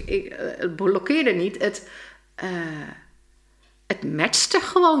 Zelfs ik blokkeerde niet. Het matchte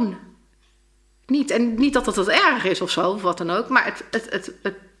gewoon niet. En niet dat het erg is of zo, of wat dan ook. Maar het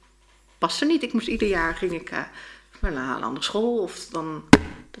paste niet. Ik moest ieder jaar ging ik naar een andere school. Of dan,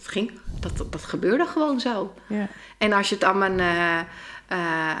 dat gebeurde gewoon zo. Ja. En als je het aan mijn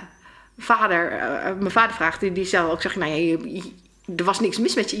vader vraagt, die zou ook zeggen, nou ja, er was niks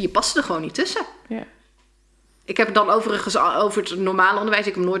mis met je paste er gewoon niet tussen. Ja. Ik heb het dan overigens over het normale onderwijs.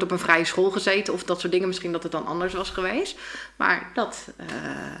 Ik heb nooit op een vrije school gezeten of dat soort dingen. Misschien dat het dan anders was geweest. Maar dat...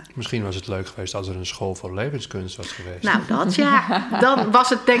 Misschien was het leuk geweest als er een school voor levenskunst was geweest. Nou, dat ja. Dan was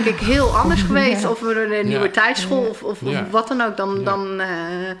het denk ik heel anders geweest. Of er een nieuwe tijdschool of wat dan ook. Dan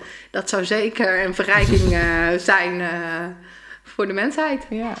dat zou zeker een verrijking zijn... voor de mensheid.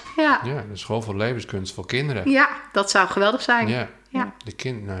 Ja, de school voor levenskunst voor kinderen. Ja, dat zou geweldig zijn. Ja.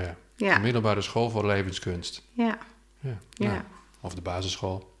 De middelbare school voor levenskunst. Ja. Nou, of de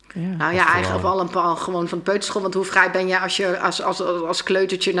basisschool. Ja. Nou ja, eigenlijk al gewoon van de peuterschool. Want hoe vrij ben je als je als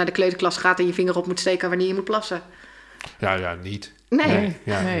kleutertje naar de kleuterklas gaat en je vinger op moet steken wanneer je moet plassen? Ja, niet. Nee.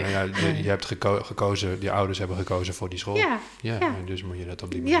 Je hebt gekozen, die ouders hebben gekozen voor die school. Ja. En dus moet je dat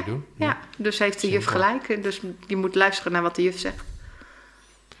op die manier doen. Ja, dus heeft de juf gelijk. Dus je moet luisteren naar wat de juf zegt.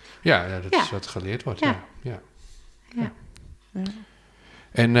 Ja, dat is wat geleerd wordt. Ja.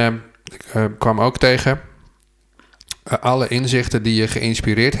 En ik kwam ook tegen alle inzichten die je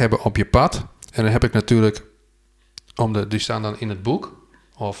geïnspireerd hebben op je pad. En dan heb ik natuurlijk, die staan dan in het boek.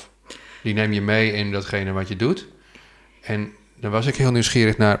 Of die neem je mee in datgene wat je doet. En dan was ik heel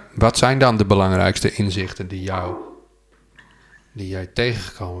nieuwsgierig naar, wat zijn dan de belangrijkste inzichten die jij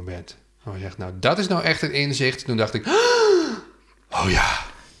tegengekomen bent? Oh, je zegt, nou, dat is nou echt een inzicht. Toen dacht ik, oh ja.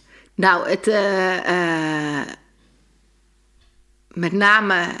 Nou, met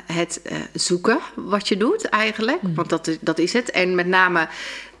name het zoeken wat je doet eigenlijk. Want dat is het. En met name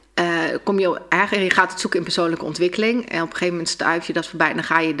je gaat het zoeken in persoonlijke ontwikkeling. En op een gegeven moment stuif je dat voorbij. En dan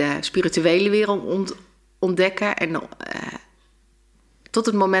ga je de spirituele wereld ontdekken. En tot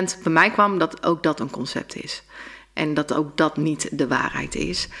het moment bij mij kwam dat ook dat een concept is. En dat ook dat niet de waarheid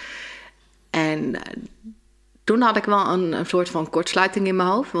is. En toen had ik wel een soort van kortsluiting in mijn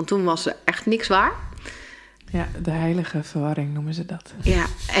hoofd. Want toen was er echt niks waar. Ja, de heilige verwarring noemen ze dat. Ja,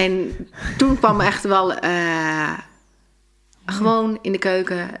 en toen kwam echt wel gewoon in de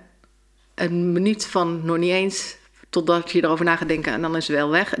keuken een minuut van nog niet eens, totdat je erover na gaat denken en dan is het wel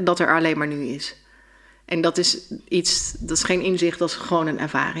weg, dat er alleen maar nu is. En dat is geen inzicht, dat is gewoon een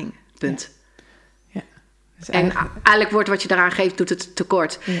ervaring. Punt. Ja. Dus eigenlijk wordt wat je daaraan geeft, doet het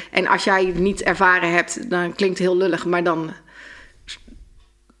tekort. Ja. En als jij het niet ervaren hebt, dan klinkt het heel lullig, maar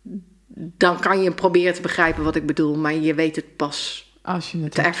dan kan je proberen te begrijpen wat ik bedoel, maar je weet het pas als je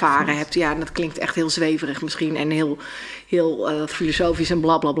het te ervaren hebt. Ja, en dat klinkt echt heel zweverig misschien en heel filosofisch en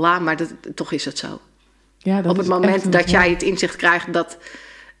bla bla bla, maar toch is het zo. Ja, op het moment dat jij het inzicht krijgt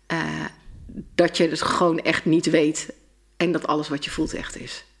dat je het gewoon echt niet weet en dat alles wat je voelt echt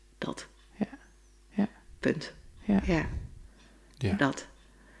is. Dat. Ja. Punt. Ja. Dat.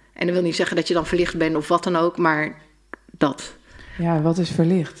 En dat wil niet zeggen dat je dan verlicht bent of wat dan ook, maar dat. Ja, wat is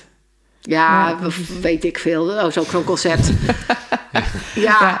verlicht? Ja, weet ik veel. Dat is ook zo'n concept.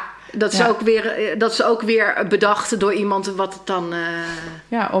 Dat is ook weer bedacht door iemand wat het dan...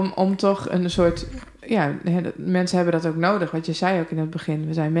 Ja, om toch een soort... Ja, mensen hebben dat ook nodig. Wat je zei ook in het begin.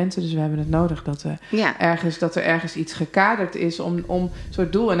 We zijn mensen, dus we hebben het nodig dat er ergens iets gekaderd is om een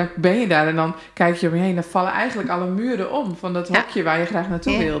soort doel. En dan ben je daar en dan kijk je om je heen. Dan vallen eigenlijk alle muren om van dat hokje waar je graag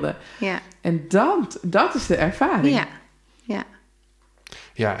naartoe wilde. Ja. En dat is de ervaring. Ja.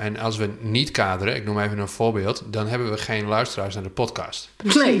 Ja, en als we niet kaderen, ik noem even een voorbeeld, dan hebben we geen luisteraars naar de podcast.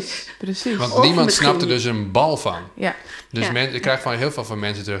 Precies. Want Of niemand misschien snapt er niet. dus een bal van. Ja, Dus Ja. ik krijg van heel veel van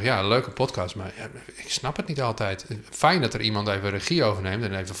mensen terug, ja, leuke podcast, maar ja, ik snap het niet altijd. Fijn dat er iemand even regie overneemt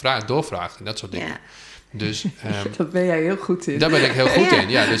en even doorvraagt en dat soort dingen. Ja. Dus dat ben jij heel goed in. daar ben ik heel goed Ja. in.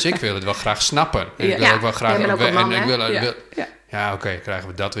 Ja, dus ik wil het wel graag snappen. En Ja. ik wil ook wel graag... Jij bent ook een man, en ik hè? wil, Ja. ja, oké, krijgen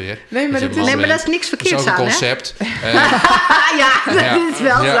we dat weer. Nee, maar je dat man is... Nee, maar bent. dat is niks Dat is verkeerds ook een aan, hè? concept. Ja, Ja. dat is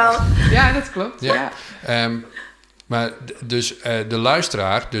wel Ja. zo. Ja, dat klopt. Ja. Ja. Maar dus de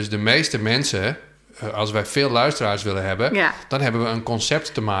luisteraar, dus de meeste mensen, als wij veel luisteraars willen hebben, Ja. dan hebben we een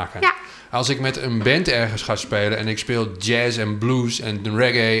concept te maken. Ja. Als ik met een band ergens ga spelen en ik speel jazz en blues en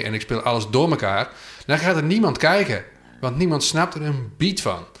reggae en ik speel alles door elkaar, dan gaat er niemand kijken. Want niemand snapt er een beat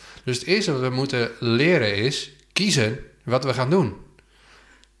van. Dus het eerste wat we moeten leren is kiezen wat we gaan doen.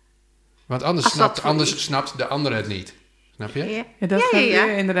 Want anders Als dat voor snapt de ander het niet. Snap je? Ja. Ja, dat Ja, gaat ja.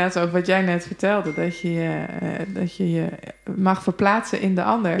 weer inderdaad over wat jij net vertelde. Dat je je mag verplaatsen in de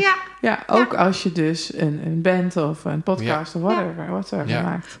ander. Ja. Ja, ook als je dus een band of een podcast of whatever Ja.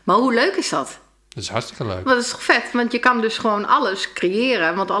 maakt. Maar hoe leuk is dat? Dat is hartstikke leuk. Dat is toch vet? Want je kan dus gewoon alles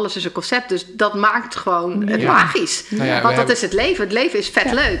creëren. Want alles is een concept. Dus dat maakt gewoon het Ja. magisch. Nou ja, we Want dat hebben- is het leven. Het leven is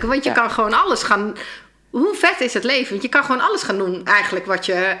vet leuk. Want je Ja. kan gewoon alles gaan... Hoe vet is het leven? Want je kan gewoon alles gaan doen eigenlijk wat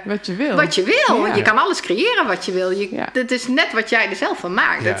je wil. Ja. Want je kan alles creëren wat je wil. Ja. Het is net wat jij er zelf van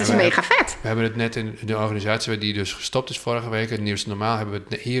maakt. Ja, Het is maar- mega vet. We hebben het net in de organisatie die dus gestopt is vorige week, het Nieuws Normaal, hebben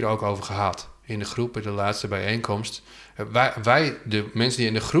we het hier ook over gehad. In de groep, in de laatste bijeenkomst. Wij, de mensen die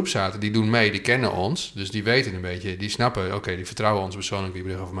in de groep zaten, die doen mee, die kennen ons. Dus die weten een beetje, die snappen, oké, die vertrouwen ons persoonlijk,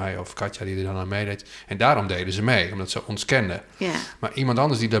 Wiebrig of mij, of Katja die er dan aan meedeed. En daarom deden ze mee, omdat ze ons kenden. Ja. Maar iemand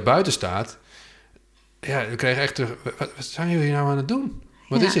anders die daar buiten staat, ja, we kregen echt terug, wat zijn jullie nou aan het doen?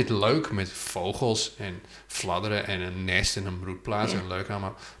 Wat Ja. is dit leuk met vogels en fladderen en een nest en een broedplaats Ja. en leuk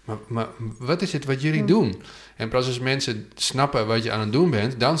allemaal. Maar wat is het wat jullie doen? En pas als mensen snappen wat je aan het doen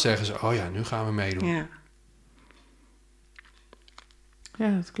bent, dan zeggen ze, oh ja, nu gaan we meedoen. Ja.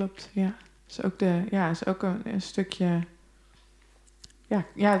 Ja, dat klopt. Ja, is ook een stukje.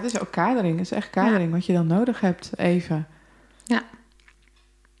 Ja, het is ook kadering. Het is echt kadering wat je dan nodig hebt, even. Ja.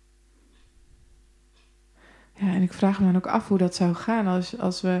 Ja, en ik vraag me dan ook af hoe dat zou gaan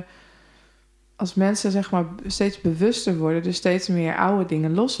als mensen zeg maar steeds bewuster worden, dus steeds meer oude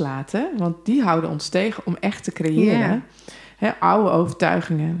dingen loslaten, want die houden ons tegen om echt te creëren. Ja. Hè, oude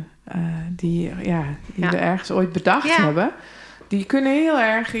overtuigingen die we ergens ooit bedacht Ja. hebben, die kunnen je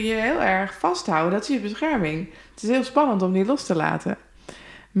heel erg vasthouden. Dat is je bescherming. Het is heel spannend om die los te laten.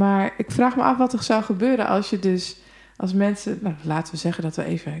 Maar ik vraag me af wat er zou gebeuren als mensen, nou, laten we zeggen dat we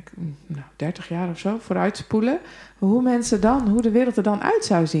even 30 jaar of zo vooruit spoelen, hoe de wereld er dan uit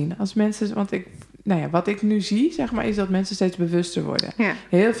zou zien. Als mensen, wat ik nu zie, zeg maar, is dat mensen steeds bewuster worden. Ja.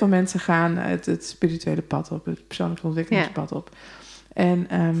 Heel veel mensen gaan het spirituele pad op, het persoonlijke ontwikkelingspad op. En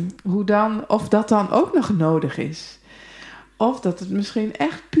of dat dan ook nog nodig is. Of dat het misschien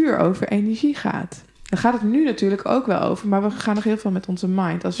echt puur over energie gaat. Daar gaat het nu natuurlijk ook wel over, maar we gaan nog heel veel met onze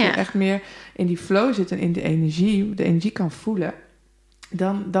mind. Als je Ja. echt meer in die flow zit en in de energie kan voelen,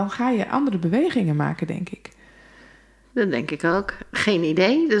 dan ga je andere bewegingen maken, denk ik. Dat denk ik ook. Geen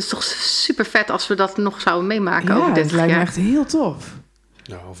idee. Dat is toch super vet als we dat nog zouden meemaken over Ja, 30 dat lijkt me jaar. echt heel tof.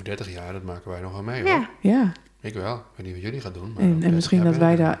 Nou, over 30 jaar, dat maken wij nog wel mee, hoor. Ja, Ja, Ik wel. Ik weet niet wat jullie gaan doen. Maar en misschien dat ben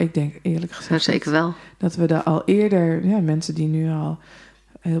wij ik er. daar, ik denk eerlijk gezegd, zeker wel. dat we daar al eerder, mensen die nu al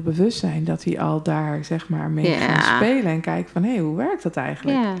heel bewust zijn, dat die al daar zeg maar mee Ja. gaan spelen en kijken van, hoe werkt dat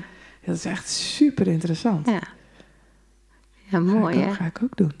eigenlijk? Ja, Dat is echt super interessant. ja. Ja, mooi hè. Dat ga ik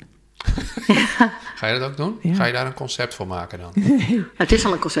ook doen. Ga je dat ook doen? Ja. Ga je daar een concept voor maken dan? Het is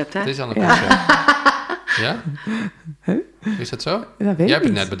al een concept hè. Het is al een Ja. concept. Ja? Huh? Is dat zo? Dat weet Jij ik hebt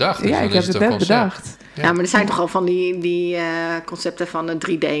het niet. net bedacht. Dus Ja, dan ik is heb het het een net concept. bedacht. Ja, maar er zijn toch al van die concepten van een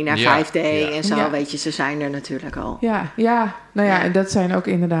 3D naar Ja, 5D ja. en zo, Ja. weet je, ze zijn er natuurlijk al. Ja, en dat zijn ook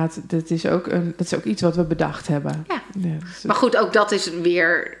inderdaad, dat is ook iets wat we bedacht hebben. Ja. Dus- Maar goed, ook dat is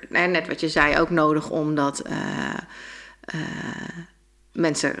weer, net wat je zei, ook nodig omdat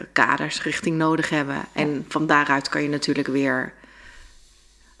mensen kaders, richting nodig hebben. En van daaruit kan je natuurlijk weer,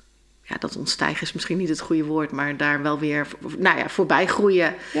 dat ontstijgen is misschien niet het goede woord, maar daar wel weer, voorbij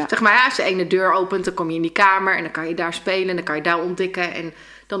groeien. Ja. Zeg maar, als de ene deur opent, dan kom je in die kamer en dan kan je daar spelen en dan kan je daar ontdekken. En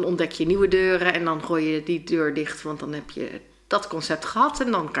dan ontdek je nieuwe deuren en dan gooi je die deur dicht, want dan heb je dat concept gehad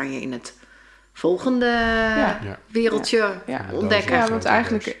en dan kan je in het volgende Ja. wereldje Ja. ontdekken. Ja, want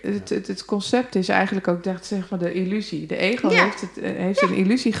eigenlijk, het concept is eigenlijk ook zeg maar de illusie. De ego Ja. heeft een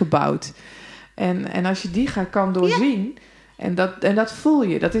illusie gebouwd. En als je die kan doorzien, en dat voel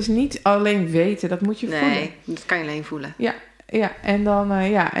je. Dat is niet alleen weten, dat moet je voelen. Nee, dat kan je alleen voelen. Ja, en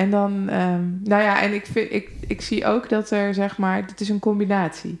ik zie ook dat er, zeg maar, het is een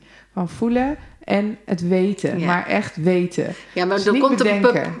combinatie van voelen en het weten, maar echt weten. Ja, maar dus er niet komt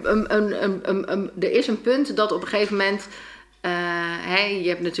bedenken. er is een punt dat op een gegeven moment, je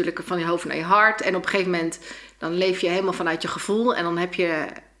hebt natuurlijk van je hoofd naar je hart en op een gegeven moment dan leef je helemaal vanuit je gevoel en dan heb je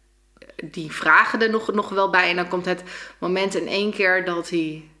die vragen er nog wel bij en dan komt het moment in één keer dat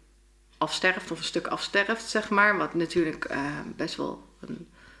hij afsterft of een stuk afsterft, zeg maar, wat natuurlijk best wel een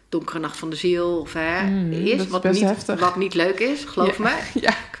donkere nacht van de ziel of is, wat niet leuk is, geloof me. Ja.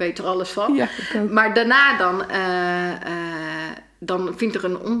 Ik weet er alles van. Ja, ik ook. Maar daarna dan vindt er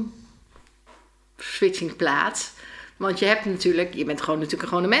een omswitching plaats. Want je bent natuurlijk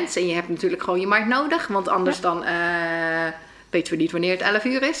gewoon een mens en je hebt natuurlijk gewoon je mind nodig, want anders dan weten we niet wanneer het 11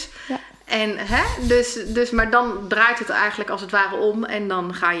 uur is. Ja. En maar dan draait het eigenlijk als het ware om en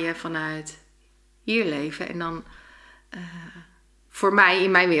dan ga je vanuit hier leven en dan voor mij,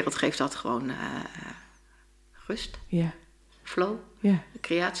 in mijn wereld geeft dat gewoon rust, flow,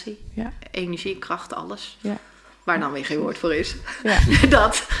 creatie, energie, kracht, alles. Ja. Waar dan weer geen woord voor is. Ja.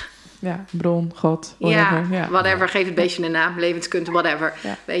 Dat. Ja, bron, God, whatever. Whatever, geef het beestje een naam, levenskunde, whatever.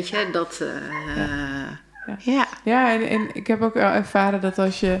 Ja. Weet je, dat... Ja, en ik heb ook ervaren dat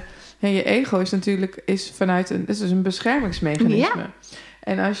als je... je ego is vanuit een beschermingsmechanisme. Ja.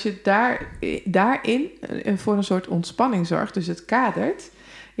 En als je daarin voor een soort ontspanning zorgt, dus het kadert,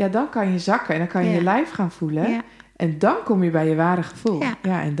 dan kan je zakken en dan kan je je lijf gaan voelen. Ja. En dan kom je bij je ware gevoel.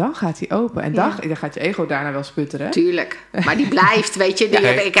 Ja, en dan gaat hij open. En dan gaat je ego daarna wel sputteren. Tuurlijk. Maar die blijft, weet je.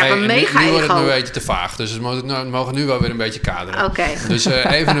 Ik heb een mega ego. Nu wordt het een beetje te vaag. Dus we mogen nu wel weer een beetje kaderen. Oké. Dus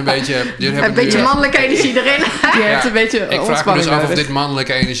even een beetje... Een beetje mannelijke energie erin. Een beetje ik vraag me dus af of dit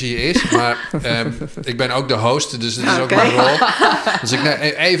mannelijke energie is. Maar ik ben ook de host. Dus het is ook mijn rol. Dus ik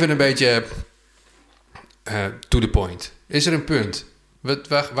even een beetje to the point. Is er een punt?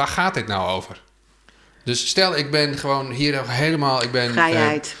 Waar gaat dit nou over? Dus stel, ik ben gewoon hier helemaal...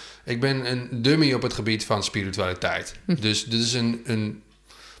 Vrijheid. Ik ben een dummy op het gebied van spiritualiteit. Dus dit is een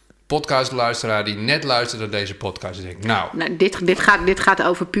podcastluisteraar die net luistert naar deze podcast en denkt, nou dit gaat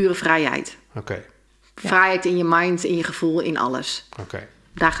over pure vrijheid. Oké. Vrijheid in je mind, in je gevoel, in alles. Oké.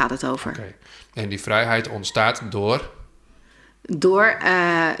 Daar gaat het over. Oké. En die vrijheid ontstaat door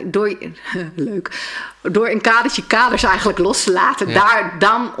leuk. Door een kaders eigenlijk los te laten. Ja.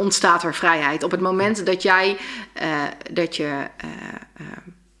 Dan ontstaat er vrijheid. Op het moment dat jij dat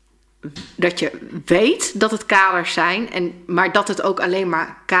je weet dat het kaders zijn, maar dat het ook alleen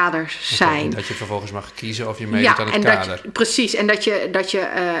maar kaders zijn. En dat je vervolgens mag kiezen of je meedoet aan het kader. Precies, en dat je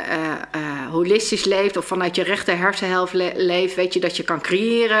holistisch leeft of vanuit je rechter hersenhelft leeft. Weet je, dat je kan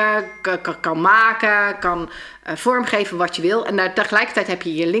creëren, kan maken, kan vormgeven wat je wil. En tegelijkertijd heb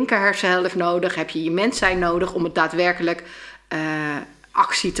je je linker hersenhelft nodig, heb je mens zijn nodig om het daadwerkelijk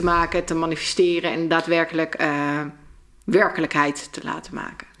actie te maken, te manifesteren en daadwerkelijk werkelijkheid te laten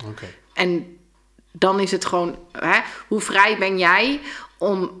maken. Okay. En dan is het gewoon, hoe vrij ben jij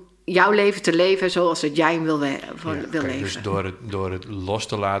om jouw leven te leven zoals het jij hem wil leven. Dus door het los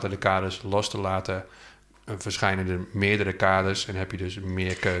te laten, de kaders los te laten, verschijnen er meerdere kaders en heb je dus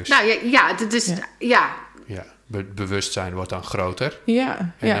meer keus. Nou het is, bewustzijn wordt dan groter.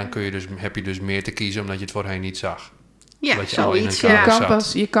 Ja. En dan heb je dus meer te kiezen omdat je het voorheen niet zag. Ja, omdat je zoiets.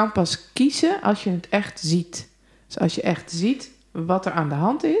 Je kan pas kiezen als je het echt ziet. Dus als je echt ziet wat er aan de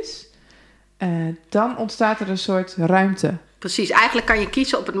hand is, dan ontstaat er een soort ruimte. Precies, eigenlijk kan je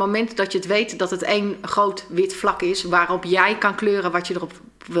kiezen op het moment dat je het weet dat het één groot wit vlak is waarop jij kan kleuren wat je erop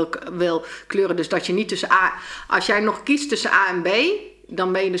wil kleuren. Dus dat je niet tussen als jij nog kiest tussen A en B,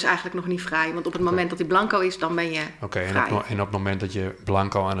 dan ben je dus eigenlijk nog niet vrij. Want op het moment dat die blanco is, dan ben je vrij. En op het moment dat je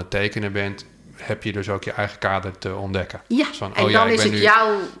blanco aan het tekenen bent, heb je dus ook je eigen kader te ontdekken. Ja, dus en dan is het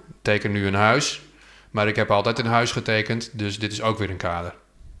jouw... teken nu een huis, maar ik heb altijd een huis getekend, dus dit is ook weer een kader.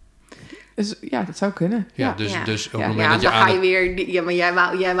 Dus, ja, dat zou kunnen. Dus op het moment dat je dan ga je weer... Ja, maar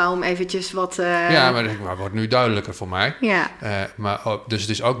jij wou hem eventjes wat... Ja, maar het wordt nu duidelijker voor mij. Ja. Dus het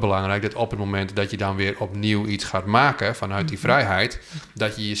is ook belangrijk dat op het moment dat je dan weer opnieuw iets gaat maken vanuit die vrijheid,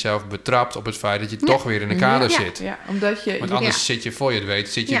 dat je jezelf betrapt op het feit dat je toch weer in een kader zit. Ja, omdat je... Want anders zit je, voor je het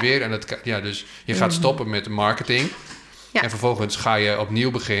weet, weer aan het... Ja, dus je gaat stoppen met marketing. Ja. En vervolgens ga je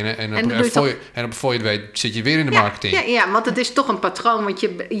opnieuw beginnen. En voor je het weet zit je weer in de marketing. Ja, want het is toch een patroon. Want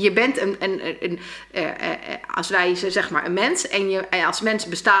je bent als wij zeg maar een mens. En als mens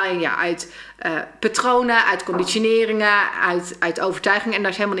besta je uit patronen, uit conditioneringen, uit overtuigingen. En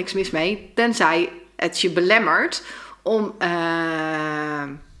daar is helemaal niks mis mee. Tenzij het je belemmert om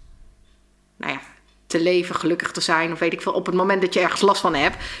te leven, gelukkig te zijn, of weet ik veel. Op het moment dat je ergens last van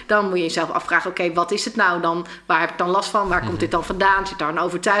hebt, dan moet je jezelf afvragen, oké, wat is het nou dan? Waar heb ik dan last van? Waar komt dit dan vandaan? Zit daar een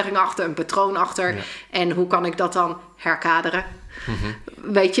overtuiging achter, een patroon achter? Ja. En hoe kan ik dat dan herkaderen?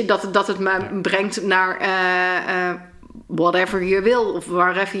 Weet je, dat het me brengt naar whatever je wil, of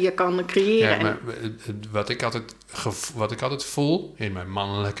wherever je kan creëren. Ja, maar wat ik altijd voel in mijn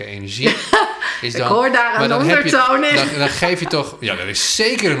mannelijke energie is dan... Ik hoor daar maar een dan heb je- ondertoon in. Dan geef je toch... Ja, er is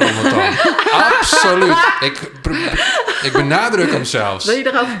zeker een ondertoon. Absoluut. Ik benadruk hem zelfs. Wil je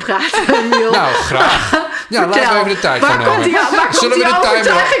erover praten, Emiel? Nou, graag. Ja, laten we even de tijd voor nemen. Waar komt die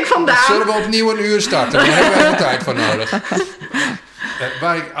overtuiging vandaan? Zullen we opnieuw een uur starten? Daar hebben we even tijd voor nodig.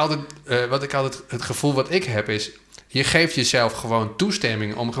 Wat ik altijd het gevoel wat ik heb is... Je geeft jezelf gewoon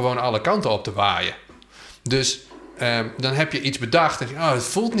toestemming om gewoon alle kanten op te waaien. Dus dan heb je iets bedacht en denk je, het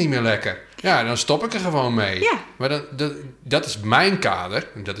voelt niet meer lekker. Ja, dan stop ik er gewoon mee. Ja. Maar dat is mijn kader.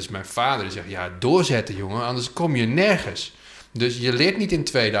 En dat is mijn vader. Die zegt, doorzetten jongen, anders kom je nergens. Dus je leert niet in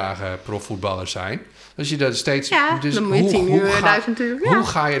 2 dagen profvoetballer zijn. Dus je dat steeds... Ja, dus dan moet je 10 uur, 1000 uur. Ja. Hoe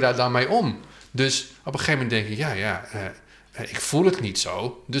ga je daar dan mee om? Dus op een gegeven moment denk je, ik voel het niet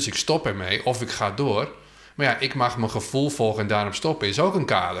zo. Dus ik stop ermee of ik ga door. Maar ja, ik mag mijn gevoel volgen en daarom stoppen is ook een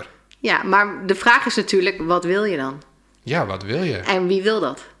kader. Ja, maar de vraag is natuurlijk, wat wil je dan? Ja, wat wil je? En wie wil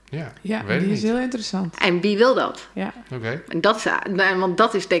dat? Ja, weet ik die is niet. heel interessant. En wie wil dat? Ja. Oké. En dat is, want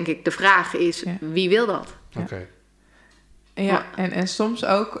dat is denk ik de vraag is, Ja. wie wil dat? Oké. Ja, en soms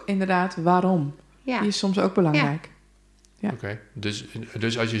ook inderdaad waarom. Ja. Die is soms ook belangrijk. Ja. Oké. Dus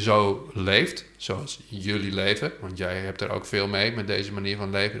als je zo leeft, zoals jullie leven... want jij hebt er ook veel mee met deze manier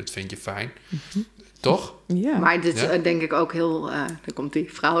van leven... dat vind je fijn. Toch? Ja. Maar dit Ja. is denk ik ook heel, daar komt die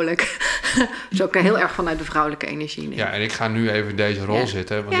vrouwelijk. is ook heel erg vanuit de vrouwelijke energie. denk ik. Ja, en ik ga nu even in deze rol Ja.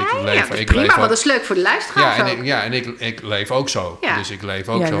 zitten. Want Ja, ik ja, leef, dat is ik prima, leef maar ook, dat is leuk voor de luisteraars ook. en ik leef ook zo. Ja. Dus ik leef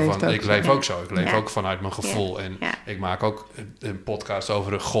ook Jij zo leeft van. ook Ik zo. leef Ja. ook zo. Ik leef Ja. ook vanuit mijn gevoel. En Ja. ik maak ook een podcast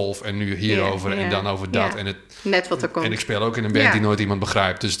over een golf en nu hierover Ja. en dan over dat. Ja. En, Net wat er komt. en ik speel ook in een band Ja. die nooit iemand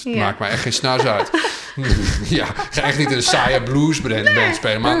begrijpt. Dus het Ja. maakt me echt geen snars uit. Ja, ik ga echt niet in een saaie band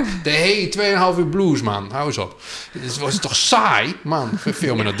spelen. Maar de 2,5 uur blues, man. Hou eens op. Het was toch saai? Man,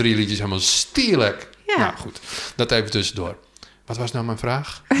 veel meer dan 3 liedjes helemaal stierlijk. Ja. Nou goed, dat even tussendoor. Wat was nou mijn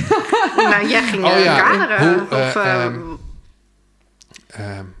vraag? Nou, jij ging Oh ja, kaderen. hoe, of,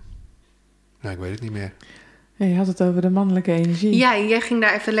 nou, ik weet het niet meer. Ja, je had het over de mannelijke energie. ja, jij ging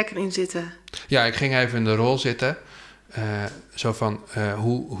daar even lekker in zitten. Ja, ik ging even in de rol zitten. Zo van,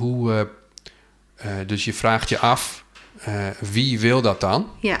 dus je vraagt je af, wie wil dat dan?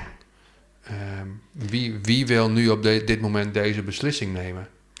 Ja, Wie wil nu op dit moment deze beslissing nemen?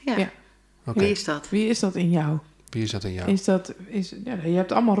 ja. Ja. Oké, Wie is dat? Wie is dat in jou? wie is dat in jou? Je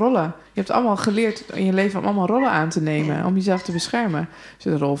hebt allemaal rollen. Je hebt allemaal geleerd in je leven om allemaal rollen aan te nemen. Ja. Om jezelf te beschermen. Dus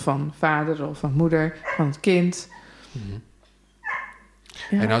de rol van vader, de rol van moeder, van het kind. Mhm.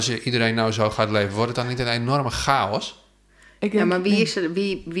 Ja. En als je iedereen nou zo gaat leven, wordt het dan niet een enorme chaos? Ik Ja, denk- maar wie is er?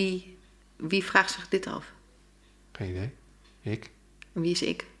 Wie vraagt zich dit af? Geen idee. Ik? En wie is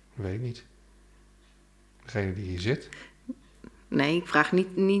ik? Weet ik niet. Degene die hier zit? Nee, ik vraag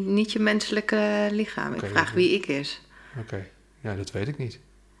niet je menselijke lichaam. Oké, ik vraag dat- wie ik is. Oké. Ja, dat weet ik niet.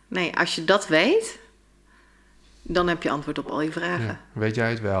 Nee, als je dat weet, dan heb je antwoord op al je vragen. Ja. Weet jij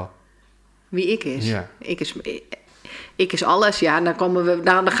het wel? Wie ik is. Ja. Ik is alles, ja.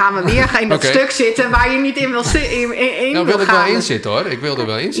 Dan gaan we weer in dat Oké. stuk zitten waar je niet in wil zitten. Nou, wil ik wel inzitten hoor. Ik wil er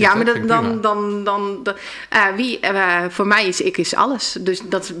wel in zitten. Ja, maar Vind ik prima. voor mij is ik is alles. Dus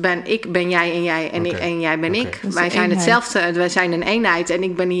dat ben ik, ben jij en jij en, Oké. en jij ben Oké. ik. Dat is Wij een zijn eenheid. hetzelfde. Wij zijn een eenheid. En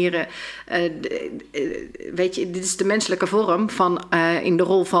ik ben hier, weet je, dit is de menselijke vorm van in de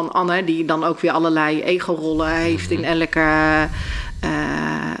rol van Anne, die dan ook weer allerlei ego-rollen heeft in elke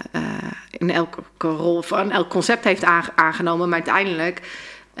rol, van elk concept heeft aangenomen. Maar uiteindelijk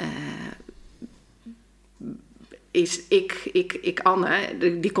is ik Anne,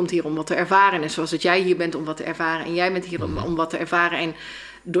 die komt hier om wat te ervaren. En zoals dat jij hier bent om wat te ervaren en jij bent hier om wat te ervaren. En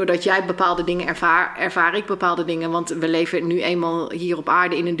doordat jij bepaalde dingen ervaar ik bepaalde dingen. Want we leven nu eenmaal hier op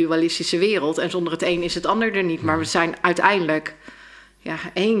aarde in een dualistische wereld. En zonder het een is het ander er niet. Maar we zijn uiteindelijk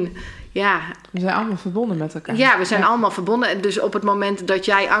één. Ja, We zijn allemaal verbonden met elkaar. ja, we zijn allemaal verbonden. Dus op het moment dat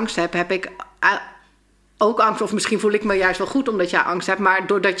jij angst hebt, heb ik ook angst. Of misschien voel ik me juist wel goed omdat jij angst hebt. Maar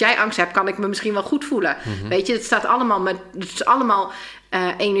doordat jij angst hebt, kan ik me misschien wel goed voelen. Weet je, het staat allemaal het is allemaal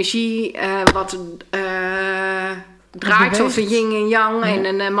energie wat draait zoals een yin en yang.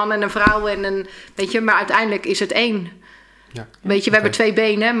 En een man en een vrouw. Weet je, maar uiteindelijk is het één. Ja. Weet je, we hebben 2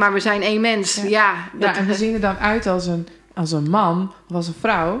 benen, maar we zijn 1 mens. Ja. Ja, Ja, en we zien er dan uit als een man of als een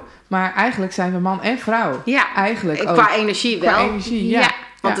vrouw. Maar eigenlijk zijn we man en vrouw. Ja, Eigenlijk ook. qua energie wel. Qua energie, ja.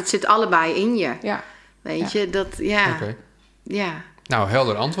 Want Ja. het zit allebei in je. Ja. Weet je, dat, ja. Oké. Ja. Nou,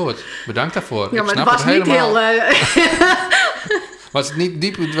 helder antwoord. Bedankt daarvoor. Ja, Ik maar het snap was niet helemaal. heel...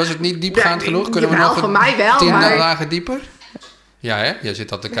 Was het niet diepgaand genoeg? Kunnen we jawel, nog voor mij wel, 10 maar- lagen dieper? Ja, hè? Jij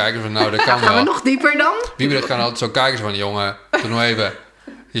zit al te kijken van, nou, dat kan Gaan we wel. nog dieper dan? Wiebrecht kan altijd zo kijken van, jongen, doe nou even.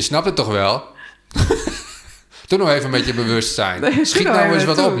 Je snapt het toch wel? Doe nou even met je bewustzijn. Schiet nou eens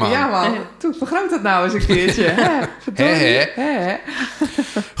wat op, man. Ja, man. Toe, vergroot dat nou eens een keertje. Hè? Verdorie. Hè?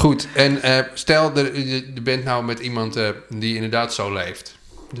 Goed, en stel, je bent nou met iemand die inderdaad zo leeft.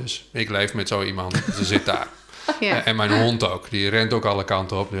 Dus ik leef met zo iemand, ze zit daar. Ja. En mijn hond ook, die rent ook alle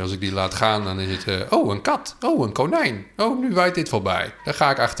kanten op. Dus als ik die laat gaan, dan is het... oh, een kat. Oh, een konijn. Oh, nu waait dit voorbij. Daar ga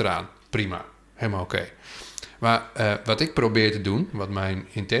ik achteraan. Prima. Helemaal oké. Maar wat ik probeer te doen, wat mijn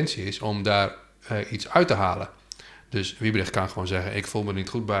intentie is, om daar iets uit te halen. Dus Wiebrecht kan gewoon zeggen, ik voel me er niet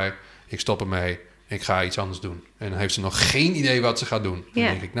goed bij. Ik stop ermee. Ik ga iets anders doen. En dan heeft ze nog geen idee wat ze gaat doen. Dan Ja.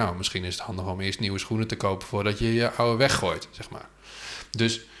 denk ik, nou, misschien is het handig om eerst nieuwe schoenen te kopen voordat je je oude weggooit, zeg maar.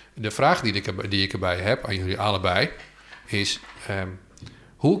 Dus de vraag die ik erbij heb aan jullie allebei is...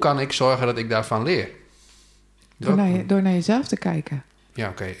 hoe kan ik zorgen dat ik daarvan leer? Door naar jezelf te kijken. Ja,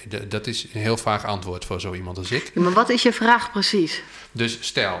 oké. Dat is een heel vaag antwoord voor zo iemand als ik. Ja, maar wat is je vraag precies? Dus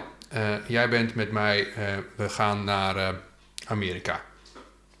stel, jij bent met mij... we gaan naar Amerika.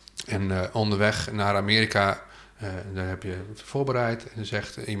 En onderweg naar Amerika... daar heb je het voorbereid. En dan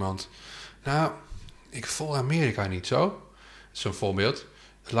zegt iemand... nou, ik voel Amerika niet zo. Dat is een voorbeeld.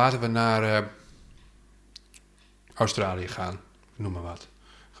 Laten we naar Australië gaan. Noem maar wat.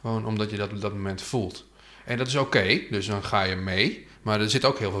 Gewoon omdat je dat op dat moment voelt. En dat is oké, dus dan ga je mee. Maar er zit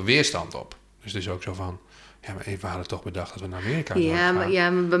ook heel veel weerstand op. Dus het is ook zo van... ja, maar we hadden toch bedacht dat we naar Amerika zouden gaan.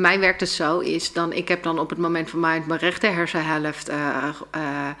 Maar bij mij werkt het zo. Ik heb dan op het moment van mijn rechter hersenhelft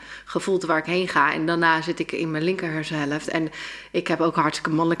gevoeld waar ik heen ga. En daarna zit ik in mijn linker hersenhelft. En ik heb ook hartstikke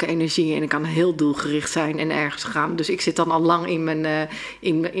mannelijke energie. En ik kan heel doelgericht zijn en ergens gaan. Dus ik zit dan al lang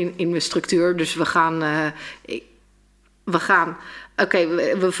in mijn structuur. Dus we gaan... Oké,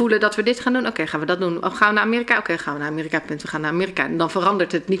 we voelen dat we dit gaan doen. Oké, gaan we dat doen. Of gaan we naar Amerika? Oké, gaan we naar Amerika. Punt, we gaan naar Amerika. En dan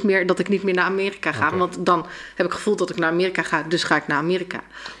verandert het niet meer dat ik niet meer naar Amerika ga. Oké. Want dan heb ik gevoeld dat ik naar Amerika ga. Dus ga ik naar Amerika.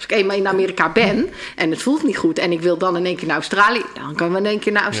 Als ik eenmaal in Amerika ben en het voelt niet goed... en ik wil dan in één keer naar Australië... dan kunnen we in één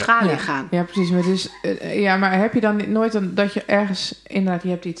keer naar Australië gaan. Ja, precies. Maar, maar heb je dan nooit dat je ergens... inderdaad, je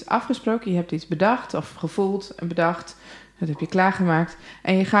hebt iets afgesproken, je hebt iets bedacht... of gevoeld en bedacht... Dat heb je klaargemaakt.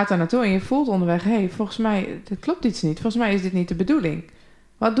 En je gaat daar naartoe en je voelt onderweg... hé, volgens mij, dit klopt iets niet. Volgens mij is dit niet de bedoeling.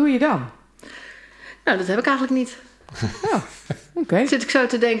 Wat doe je dan? Nou, dat heb ik eigenlijk niet. Oh, oké. Zit ik zo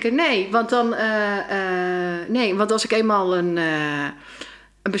te denken, nee. Want dan... want als ik eenmaal een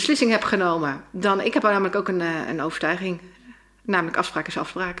beslissing heb genomen... dan... Ik heb namelijk ook een overtuiging. Namelijk afspraak is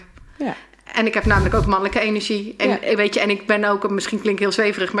afspraak. Ja. En ik heb namelijk ook mannelijke energie. En Ja. weet je, en ik ben ook... Misschien klinkt heel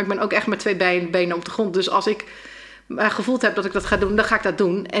zweverig... maar ik ben ook echt met 2 benen op de grond. Dus als ik... gevoeld heb dat ik dat ga doen, dan ga ik dat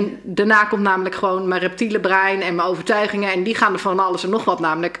doen. En daarna komt namelijk gewoon mijn reptiele brein en mijn overtuigingen. En die gaan er van alles en nog wat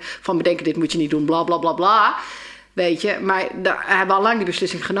namelijk van bedenken, dit moet je niet doen, bla bla bla bla. Weet je, maar daar hebben we al lang die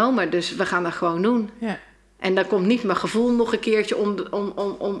beslissing genomen. Dus we gaan dat gewoon doen. Ja. En dan komt niet mijn gevoel nog een keertje om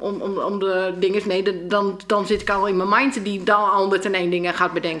de dingen. Nee, dan zit ik al in mijn mind die dan 101 dingen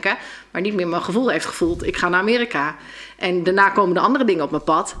gaat bedenken. Maar niet meer mijn gevoel heeft gevoeld. Ik ga naar Amerika. En daarna komen de andere dingen op mijn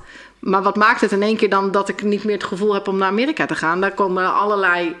pad. Maar wat maakt het in één keer dan dat ik niet meer het gevoel heb om naar Amerika te gaan? Daar komen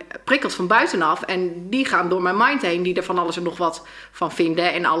allerlei prikkels van buitenaf. En die gaan door mijn mind heen. Die er van alles en nog wat van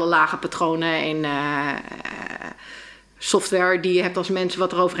vinden. En alle lage patronen en software die je hebt als mens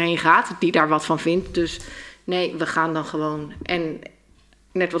wat er overheen gaat. Die daar wat van vindt. Dus nee, we gaan dan gewoon. En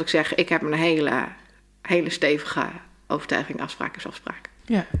net wat ik zeg, ik heb een hele stevige overtuiging. Afspraak is afspraak.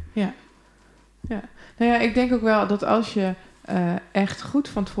 Ja. Nou ja, ik denk ook wel dat als je echt goed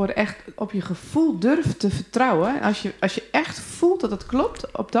van tevoren echt op je gevoel durft te vertrouwen. Als je echt voelt dat het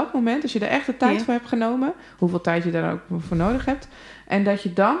klopt op dat moment, als je er echt de tijd voor hebt genomen, hoeveel tijd je daar ook voor nodig hebt. En dat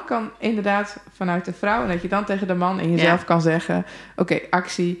je dan kan inderdaad vanuit de vrouw, en dat je dan tegen de man en jezelf kan zeggen, oké,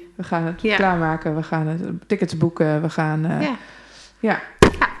 actie, we gaan het klaarmaken, we gaan het tickets boeken, we gaan...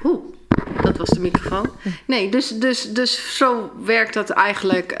 Dat was de microfoon. Nee, dus zo werkt dat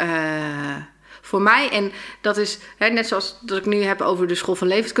eigenlijk voor mij. En dat is net zoals dat ik nu heb over de school van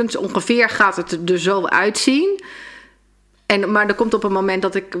levenskunst. Ongeveer gaat het er zo uitzien. Maar er komt op een moment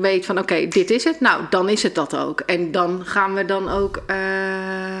dat ik weet van oké, dit is het. Nou, dan is het dat ook. En dan gaan we dan ook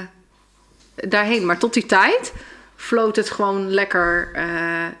daarheen. Maar tot die tijd floot het gewoon lekker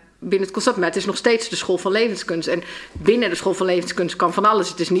binnen het concept. Maar het is nog steeds de school van levenskunst. En binnen de school van levenskunst kan van alles.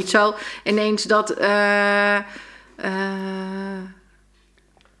 Het is niet zo ineens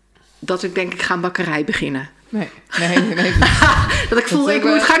dat ik denk, ik ga een bakkerij beginnen. Nee. Dat ik voel, is ik ook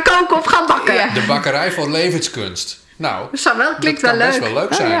moet wel- gaan koken of gaan bakken. Ja. De bakkerij voor levenskunst. Nou, Dat zou wel, klinkt dat kan wel best leuk. wel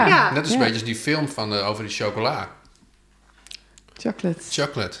leuk zijn. ja. Ja. Net als een Ja. beetje als die film over die chocola. Chocolate.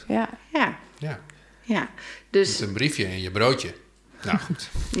 Chocolate. Ja. Ja, Ja, ja. Dus, met een briefje in je broodje. Nou goed,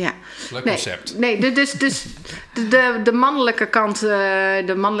 ja. leuk Nee, concept. nee, dus de mannelijke kant,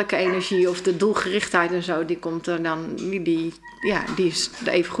 de mannelijke energie of de doelgerichtheid en zo, die komt er dan, die is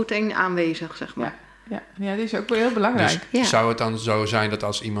er even goed in aanwezig, zeg maar. Ja, die is ook wel heel belangrijk. Dus Ja. zou het dan zo zijn dat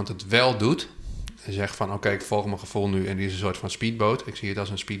als iemand het wel doet en zegt van oké, ik volg mijn gevoel nu en die is een soort van speedboot. Ik zie het als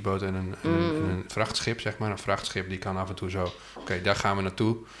een speedboot en een vrachtschip, zeg maar. Een vrachtschip die kan af en toe zo, oké, daar gaan we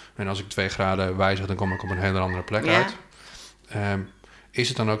naartoe. En als ik 2 graden wijzig, dan kom ik op een hele andere plek Ja. uit. Is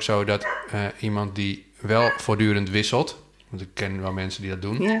het dan ook zo dat iemand die wel voortdurend wisselt, want ik ken wel mensen die dat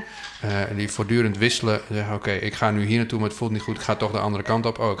doen, Ja. en die voortdurend wisselen en zeggen oké, ik ga nu hier naartoe, maar het voelt niet goed, ik ga toch de andere kant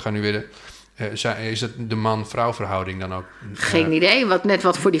op. Oh, ik ga nu weer is het de man-vrouw verhouding dan ook? Geen idee,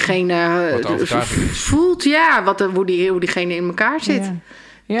 wat voor diegene Wat de overtuiging is. voelt, ja, hoe diegene in elkaar zit.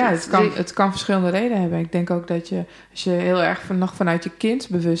 Ja, het kan verschillende redenen hebben. Ik denk ook dat je, als je heel erg nog vanuit je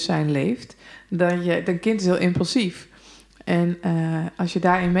kindsbewustzijn leeft, een kind is heel impulsief. En als je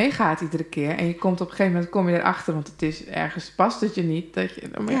daarin meegaat iedere keer en je komt op een gegeven moment, kom je erachter, want het is ergens past het je niet,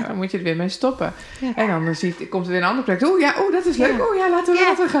 dan moet je er weer mee stoppen. Ja. En dan komt er weer een andere plek. Dat is leuk. Laten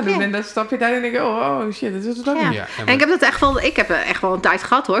we gaan doen. Ja. En dan stap je daarin en denk je, oh shit, dat is het ook Ja. niet. Ja, En ik heb dat echt wel een tijd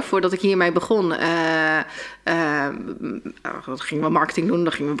gehad hoor, voordat ik hiermee begon. Dan gingen we marketing doen,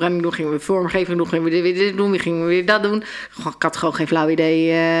 dan gingen we branding doen, gingen we vormgeving doen, gingen we dit doen, gingen we weer dat doen. Ik had gewoon geen flauw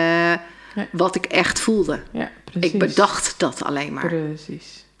idee wat ik echt voelde. Ja, precies. Ik bedacht dat alleen maar.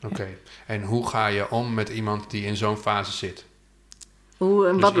 Precies. Oké. En hoe ga je om met iemand die in zo'n fase zit?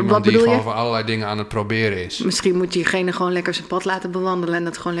 Hoe, Dus wat iemand die bedoel gewoon je? van allerlei dingen aan het proberen is. Misschien moet je diegene gewoon lekker zijn pad laten bewandelen en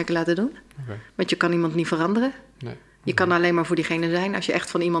dat gewoon lekker laten doen. Oké. Want je kan iemand niet veranderen. Nee. Je kan alleen maar voor diegene zijn. Als je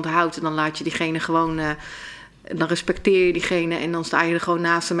echt van iemand houdt, dan laat je diegene gewoon... dan respecteer je diegene en dan sta je er gewoon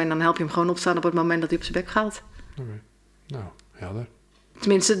naast hem... en dan help je hem gewoon opstaan op het moment dat hij op zijn bek gaat. Oké. Nou, helder.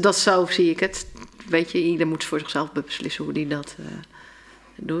 Tenminste, dat zo zie ik het. Weet je, ieder moet voor zichzelf beslissen hoe hij dat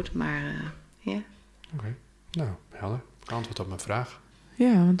doet. Maar ja. Oké. Nou, helder. Antwoord op mijn vraag.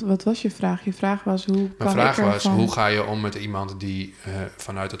 Ja, want wat was je vraag? Je vraag was hoe Mijn kan vraag ik was, ervan... hoe ga je om met iemand die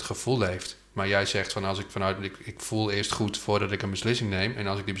vanuit het gevoel leeft? Maar jij zegt van, als ik ik voel eerst goed voordat ik een beslissing neem. En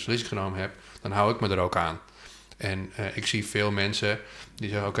als ik die beslissing genomen heb, dan hou ik me er ook aan. En ik zie veel mensen die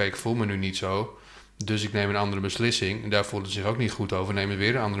zeggen, oké, ik voel me nu niet zo. Dus ik neem een andere beslissing. En daar voelt het zich ook niet goed over. Neem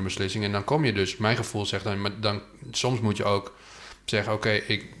weer een andere beslissing. En dan kom je dus, mijn gevoel zegt dan, maar dan soms moet je ook zeggen, oké,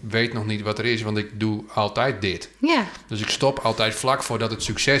 ik weet nog niet wat er is, want ik doe altijd dit. Ja, Dus ik stop altijd vlak voordat het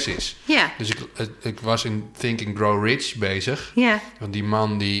succes is. ja, Dus ik was in Think and Grow Rich bezig. ja, Want die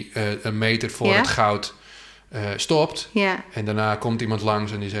man die een meter voor Ja. het goud stopt. ja. En daarna komt iemand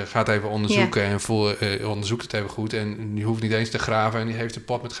langs en die zegt, ga het even onderzoeken. En onderzoekt het even goed. En die hoeft niet eens te graven. En die heeft een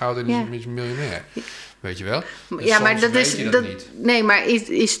pot met goud en die Ja. is een miljonair. Weet je wel? Dus Ja, maar soms dat weet is... je dat niet. Nee, maar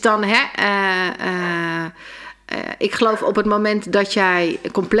is dan... ik geloof op het moment dat jij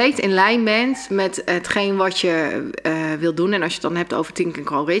compleet in lijn bent met hetgeen wat je wil doen... en als je het dan hebt over Think and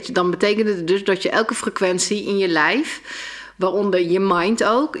Grow Rich... dan betekent het dus dat je elke frequentie in je lijf... waaronder je mind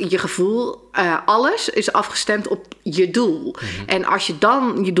ook, je gevoel... alles is afgestemd op je doel. En als je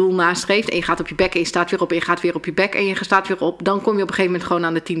dan je doel nastreeft... en je gaat op je bek en je staat weer op... en je gaat weer op je bek en je staat weer op... dan kom je op een gegeven moment gewoon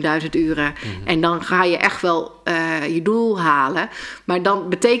aan de 10.000 uren. En dan ga je echt wel je doel halen. Maar dan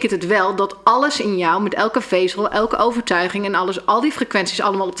betekent het wel dat alles in jou... met elke vezel, elke overtuiging en alles... al die frequenties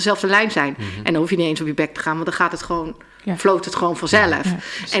allemaal op dezelfde lijn zijn. En dan hoef je niet eens op je bek te gaan... want dan gaat het gewoon, Ja. floot het gewoon vanzelf. Ja,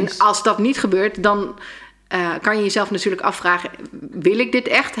 precies. En als dat niet gebeurt, dan... kan je jezelf natuurlijk afvragen... wil ik dit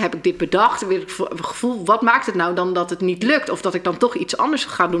echt? Heb ik dit bedacht? Wil ik gevoel, wat maakt het nou dan dat het niet lukt? Of dat ik dan toch iets anders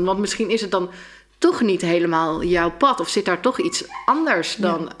ga doen? Want misschien is het dan toch niet helemaal jouw pad. Of zit daar toch iets anders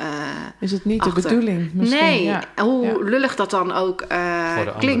dan Is het niet achter? de bedoeling? Misschien, Nee, ja. hoe Ja. lullig dat dan ook Voor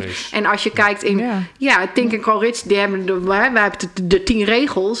de ander klinkt. is. En als je kijkt in... Ja. Ja, Think and Grow Rich, die hebben wij hebben de 10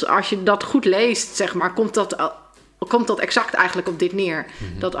 regels. Als je dat goed leest, zeg maar... komt dat exact eigenlijk op dit neer.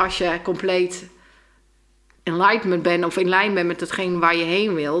 Dat als je compleet... enlightenment bent of in lijn bent met hetgeen waar je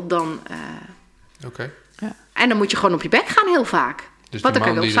heen wil, dan... Oké. En dan moet je gewoon op je bek gaan heel vaak. Dus Want de dan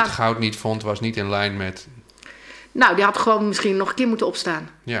kan man je die het opstaan. goud niet vond, was niet in lijn met... Nou, die had gewoon misschien nog een keer moeten opstaan.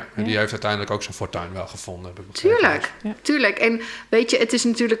 Ja, en die heeft uiteindelijk ook zijn fortuin wel gevonden. Heb ik begrepen. Tuurlijk, Ja. tuurlijk. En weet je, het is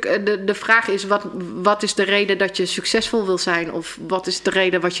natuurlijk... de vraag is, wat is de reden dat je succesvol wil zijn? Of wat is de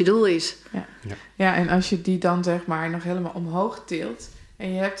reden wat je doel is? Ja, en als je die dan zeg maar nog helemaal omhoog tilt...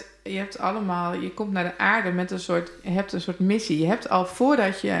 En je hebt allemaal, je komt naar de aarde met je hebt een soort missie. Je hebt al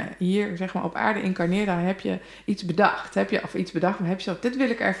voordat je hier zeg maar op aarde incarneerde, heb je iets bedacht. Heb je gezegd, dit wil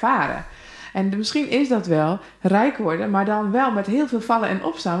ik ervaren. En misschien is dat wel rijk worden, maar dan wel met heel veel vallen en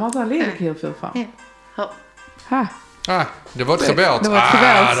opstaan, want daar leer ik heel veel van. Ja. Oh. Ha. Er wordt gebeld. Er wordt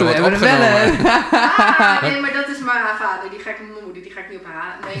gebeld. Er wordt We hebben opgenomen. Nee, maar dat is mijn vader. Die ga ik mijn moeder, die ga ik niet op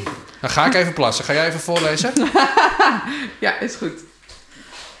haar. Nee. Dan ga ik even plassen. Ga jij even voorlezen? Ja, is goed.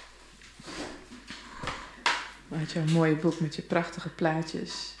 Had je een mooie boek met je prachtige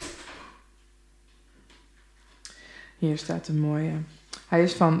plaatjes. Hier staat een mooie.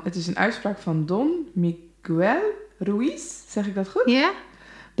 Het is een uitspraak van Don Miguel Ruiz. Zeg ik dat goed? Ja?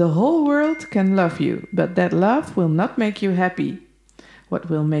 The whole world can love you, but that love will not make you happy. What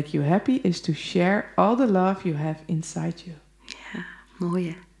will make you happy is to share all the love you have inside you. Ja, mooi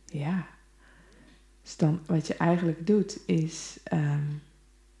hè? Ja. Dus dan wat je eigenlijk doet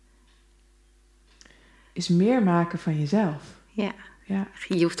is meer maken van jezelf. Ja. Ja.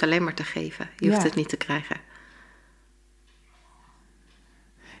 Je hoeft alleen maar te geven. Je hoeft het niet te krijgen.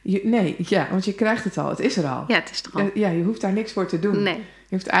 Want je krijgt het al. Het is er al. Ja, het is er al. Ja, je hoeft daar niks voor te doen. Nee.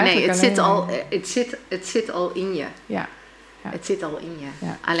 Je hoeft eigenlijk het zit al in je. Ja. Ja. Het zit al in je.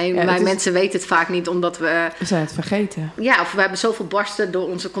 Ja. Alleen mensen weten het vaak niet omdat we zijn het vergeten. Ja, of we hebben zoveel barsten door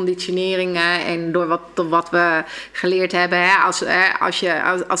onze conditioneringen en door wat we geleerd hebben. Hè.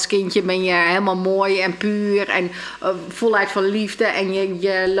 Als kindje ben je helemaal mooi en puur en voluit van liefde. En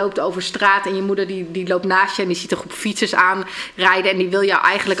je loopt over straat en je moeder die loopt naast je en die ziet een groep fietsers aanrijden. En die wil jou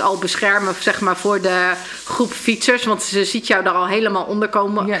eigenlijk al beschermen, zeg maar, voor de groep fietsers. Want ze ziet jou daar al helemaal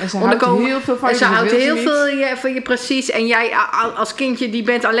onderkomen. Ja, en ze houdt heel veel van je. Ze houdt heel veel van je, precies. En jij als kindje, die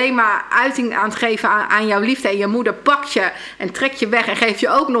bent alleen maar uiting aan het geven aan jouw liefde. En je moeder pakt je en trekt je weg en geeft je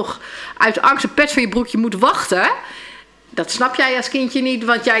ook nog uit angst een pet van je broek. Je moet wachten. Dat snap jij als kindje niet,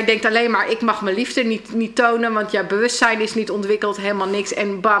 want jij denkt alleen maar, ik mag mijn liefde niet tonen, want jouw bewustzijn is niet ontwikkeld, helemaal niks.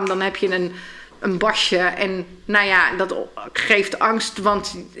 En bam, dan heb je een basje. En nou ja, dat geeft angst,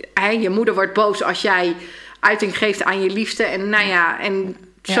 want je moeder wordt boos als jij uiting geeft aan je liefde. En nou ja, en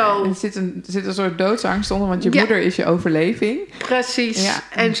zo. Er zit een soort doodsangst onder, want je moeder is je overleving. Precies. Ja.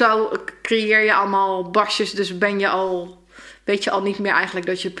 En zo creëer je allemaal basjes, dus weet je al niet meer eigenlijk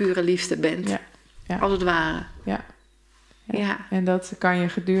dat je pure liefde bent. Ja. Ja. Als het ware. Ja. Ja. En dat kan je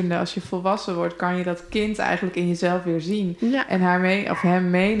gedurende, als je volwassen wordt, kan je dat kind eigenlijk in jezelf weer zien. Ja. En hem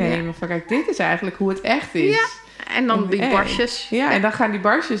meenemen. Ja. Van kijk, dit is eigenlijk hoe het echt is. Ja. En dan die barsjes. Ja, en dan gaan die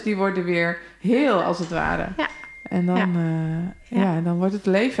barsjes, die worden weer heel, als het ware. Ja. En dan, dan wordt het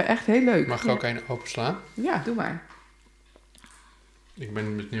leven echt heel leuk. Mag ik ook een openslaan? Ja, doe maar. Ik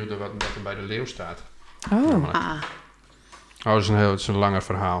ben benieuwd wat er bij de leeuw staat. Het is een langer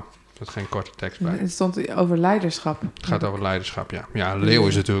verhaal. Er zit geen korte tekst bij. Het stond over leiderschap. Het gaat over leiderschap, ja. Ja, een leeuw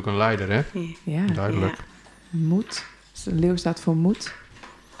is natuurlijk een leider, hè? Ja. Duidelijk. Ja. Moed. Dus de leeuw staat voor moed.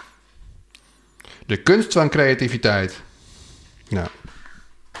 De kunst van creativiteit. Nou.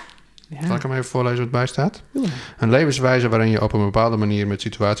 Ja. Zal ik hem even voorlezen wat bij staat? Ja. Een levenswijze waarin je op een bepaalde manier met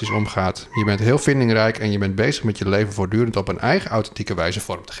situaties omgaat. Je bent heel vindingrijk en je bent bezig met je leven voortdurend op een eigen authentieke wijze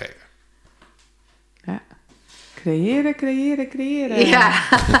vorm te geven. Ja. Creëren. Ja.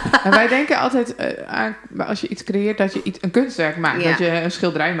 En wij denken altijd aan, als je iets creëert, dat je een kunstwerk maakt. Ja. Dat je een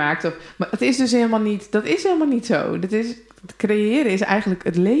schilderij maakt. Maar het is dus helemaal niet, dat is helemaal niet zo. Creëren is eigenlijk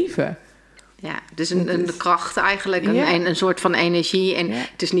het leven. Ja, dus een kracht eigenlijk en een soort van energie. En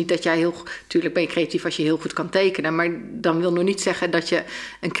het is niet dat jij tuurlijk ben je creatief als je heel goed kan tekenen, maar dan wil nog niet zeggen dat je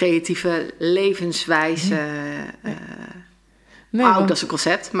een creatieve levenswijze... dat is een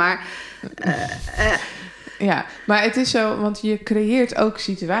concept, maar... ja, maar het is zo, want je creëert ook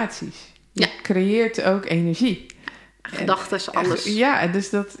situaties. Je creëert ook energie. Gedachten, alles. Ja, dus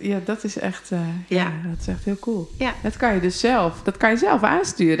dat is echt, dat is echt heel cool. Ja. Dat kan je zelf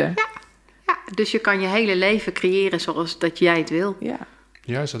aansturen. Ja. Ja, dus je kan je hele leven creëren zoals dat jij het wil.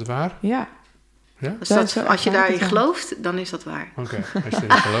 Ja, is dat waar? Ja. Als je daarin gelooft, dan is dat waar. Oké, als je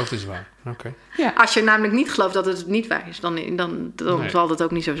erin gelooft, is het waar. Okay. Ja. Als je namelijk niet gelooft dat het niet waar is, dan zal dat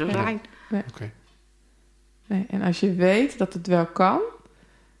ook niet zo zijn. Nee. Okay. Nee, en als je weet dat het wel kan,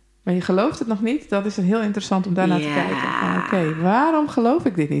 maar je gelooft het nog niet, dat is dan heel interessant om daarnaar te kijken. Oké, waarom geloof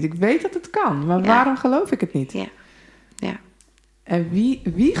ik dit niet? Ik weet dat het kan, maar waarom geloof ik het niet? Ja. En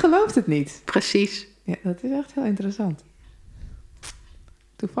wie gelooft het niet? Precies. Ja, dat is echt heel interessant.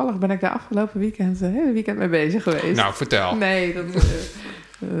 Toevallig ben ik daar afgelopen weekend hele weekend mee bezig geweest. Nou, vertel. Nee,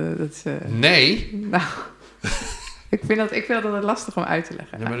 Nee? Nou, ik vind dat het lastig om uit te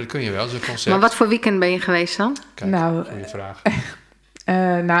leggen. Ja, maar dat kun je wel, dat is een concept. Maar wat voor weekend ben je geweest dan? Kijk, goede vraag.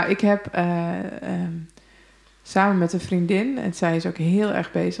 Ik heb samen met een vriendin. En zij is ook heel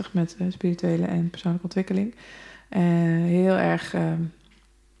erg bezig met spirituele en persoonlijke ontwikkeling. Heel erg...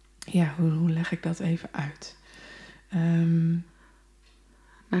 hoe leg ik dat even uit?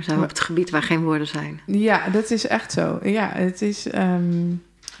 Nou zijn we op het gebied waar geen woorden zijn. Ja, dat is echt zo. Ja, het is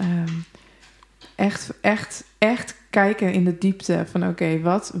echt kijken in de diepte van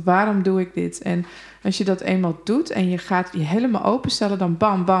oké, waarom doe ik dit? En als je dat eenmaal doet en je gaat je helemaal openstellen, dan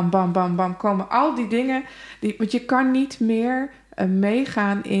bam, bam, bam, bam, bam, komen al die dingen. Want je kan niet meer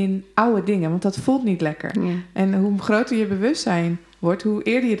meegaan in oude dingen, want dat voelt niet lekker. Ja. En hoe groter je bewustzijn wordt, hoe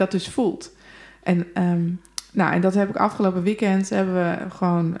eerder je dat dus voelt. En dat heb ik afgelopen weekend, hebben we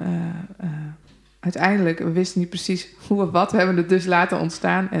gewoon uiteindelijk, we wisten niet precies hoe of wat, we hebben het dus laten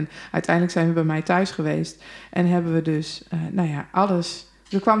ontstaan. En uiteindelijk zijn we bij mij thuis geweest en hebben we dus, alles,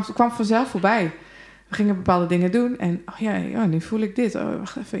 het kwam vanzelf voorbij. We gingen bepaalde dingen doen en, nu voel ik dit. Oh,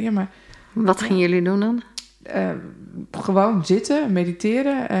 wacht even, ja, maar... Wat gingen jullie doen dan? Gewoon zitten,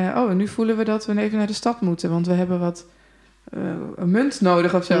 mediteren. En nu voelen we dat we even naar de stad moeten, want we hebben wat... een munt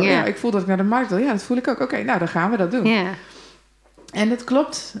nodig of zo. Ja. Ja, ik voel dat ik naar de markt wil. Ja, dat voel ik ook. Oké, dan gaan we dat doen. Ja. En het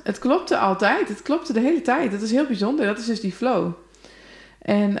klopt. Het klopte altijd. Het klopte de hele tijd. Dat is heel bijzonder. Dat is dus die flow.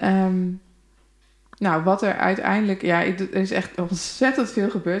 En wat er uiteindelijk... Ja, er is echt ontzettend veel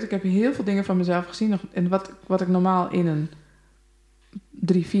gebeurd. Ik heb heel veel dingen van mezelf gezien. En wat ik normaal in een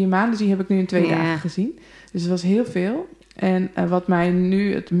 3-4 maanden zie, heb ik nu in 2 dagen gezien. Dus het was heel veel. En wat mij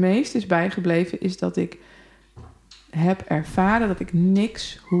nu het meest is bijgebleven, is dat ik heb ervaren dat ik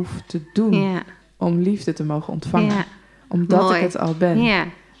niks hoef te doen om liefde te mogen ontvangen. Ja. Omdat Mooi. ik het al ben. Ja.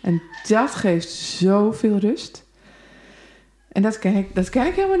 En dat geeft zoveel rust. En dat ken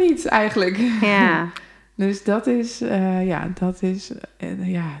ik helemaal niet eigenlijk. Ja. Dus dat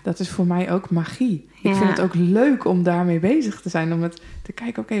is voor mij ook magie. Ik vind het ook leuk om daarmee bezig te zijn. Om het te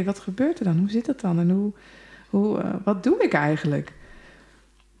kijken, oké, wat gebeurt er dan? Hoe zit het dan? En wat doe ik eigenlijk?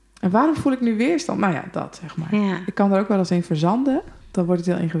 En waarom voel ik nu weerstand? Nou ja, dat zeg maar. Ja. Ik kan er ook wel eens in verzanden. Dan wordt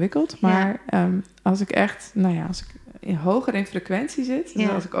het heel ingewikkeld. Maar als ik echt, als ik hoger in frequentie zit, dus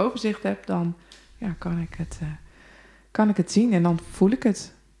als ik overzicht heb, dan kan ik het zien en dan voel ik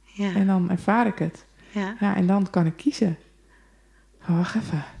het. Ja. En dan ervaar ik het. Ja. Ja, en dan kan ik kiezen. Oh, wacht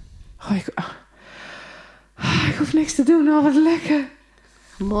even. Ik hoef niks te doen. Oh, wat lekker.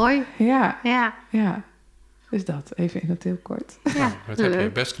 Mooi. Ja. Ja. Dus dat, even in het heel kort. Ja. Dat heb je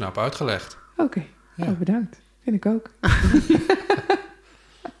best knap uitgelegd. Oké. Ja. Oh, bedankt. Vind ik ook.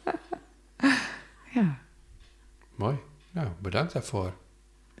 Ja. Mooi. Nou, bedankt daarvoor.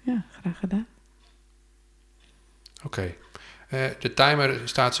 Ja, graag gedaan. Oké. De timer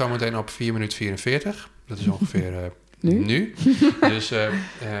staat zometeen op 4 minuten 44. Dat is ongeveer nu. Dus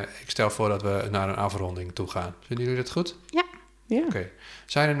ik stel voor dat we naar een afronding toe gaan. Vinden jullie dat goed? Ja. Oké.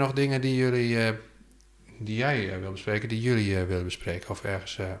 Zijn er nog dingen die jij wil bespreken, die jullie willen bespreken? Of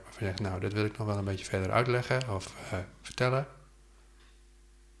ergens waarvan je zegt, nou, dat wil ik nog wel een beetje verder uitleggen of vertellen?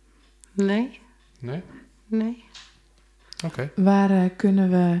 Nee? Nee? Nee. Oké. Waar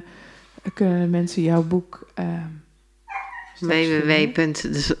kunnen mensen jouw boek...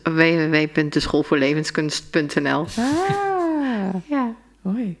 www.deschoolvoorlevenskunst.nl Ah, Ja.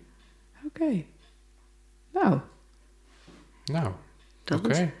 mooi. Oké. Nou, Dat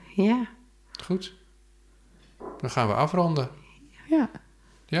oké. Ja. Goed. Dan gaan we afronden. ja.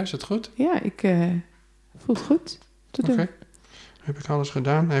 Ja, is het goed? Ja, ik voel het goed te doen. Oké. Heb ik alles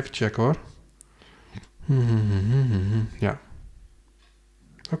gedaan? Even checken hoor. Ja.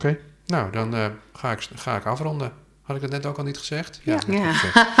 Oké. Nou, dan ga ik afronden. Had ik het net ook al niet gezegd? Ja. net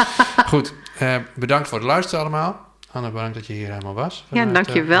gezegd. Goed. Bedankt voor het luisteren allemaal. Anne, bedankt dat je hier helemaal was. Ja,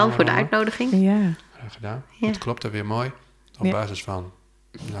 dankjewel voor de uitnodiging. Ja, Graag gedaan. Ja. Het klopt er weer mooi. Op Ja. basis van,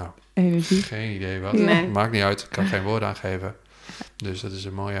 energie. geen idee wat. Nee. Maakt niet uit. Ik kan geen woorden aangeven. Dus dat is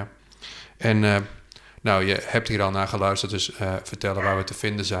een mooie. En je hebt hier al naar geluisterd. Dus vertellen waar we te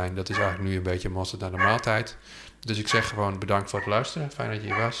vinden zijn. Dat is eigenlijk nu een beetje mosterd naar de maaltijd. Dus ik zeg gewoon bedankt voor het luisteren. Fijn dat je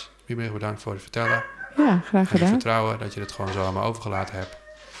hier was. Wiebrig, bedankt voor het vertellen. Ja, graag En het gedaan. vertrouwen dat je het gewoon zo allemaal overgelaten hebt.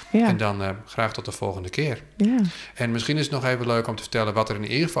 Ja, En dan graag tot de volgende keer. ja. En misschien is het nog even leuk om te vertellen wat er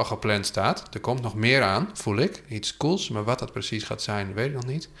in ieder geval gepland staat. Er komt nog meer aan, voel ik. Iets cools, maar wat dat precies gaat zijn, weet ik nog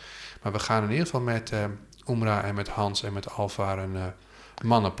niet. Maar we gaan in ieder geval met Umra en met Hans en met Alvar een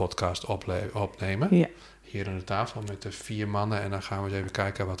mannenpodcast opnemen. Ja. Hier aan de tafel met de 4 mannen. En dan gaan we eens even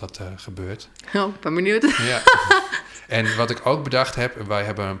kijken wat dat gebeurt. Oh, ik ben benieuwd. Ja. En wat ik ook bedacht heb, wij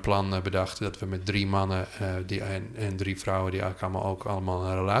hebben een plan bedacht dat we met 3 mannen en 3 vrouwen die eigenlijk allemaal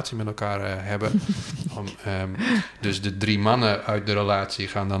een relatie met elkaar hebben. Dus de 3 mannen uit de relatie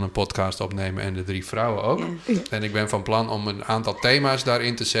gaan dan een podcast opnemen en de 3 vrouwen ook. Ja. Ja. En ik ben van plan om een aantal thema's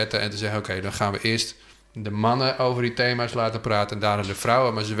daarin te zetten en te zeggen, oké, dan gaan we eerst de mannen over die thema's laten praten en daarna de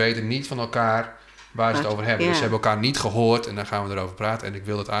vrouwen. Maar ze weten niet van elkaar waar ze het over hebben. Ja. Dus ze hebben elkaar niet gehoord en dan gaan we erover praten. En ik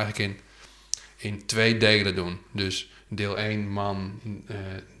wil dat eigenlijk in 2 delen doen. Dus deel 1 man,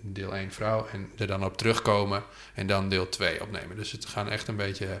 deel 1 vrouw. En er dan op terugkomen en dan deel 2 opnemen. Dus het gaan echt een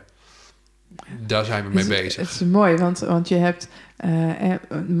beetje... Daar zijn we mee bezig. Het is mooi, want je hebt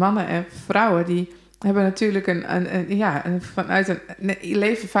mannen en vrouwen die hebben natuurlijk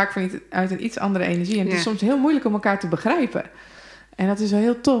leven vaak uit een iets andere energie. En het is soms heel moeilijk om elkaar te begrijpen. En dat is wel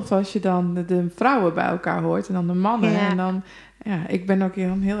heel tof als je dan de vrouwen bij elkaar hoort en dan de mannen. Ja. En dan, ik ben ook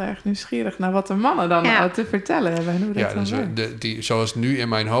heel erg nieuwsgierig naar wat de mannen dan te vertellen hebben. En hoe dat dus zoals het nu in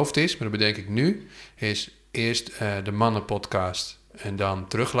mijn hoofd is, maar dat bedenk ik nu, is eerst de mannenpodcast en dan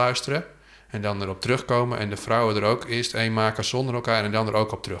terugluisteren. En dan erop terugkomen en de vrouwen er ook eerst 1 maken zonder elkaar en dan er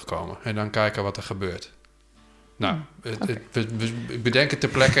ook op terugkomen. En dan kijken wat er gebeurt. Nou, we bedenken ter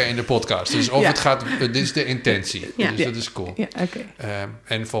plekke in de podcast. Dus of het gaat, dit is de intentie. Ja. Dus dat is cool. Ja, okay.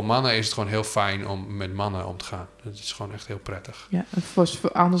 En voor mannen is het gewoon heel fijn om met mannen om te gaan. Dat is gewoon echt heel prettig. Ja,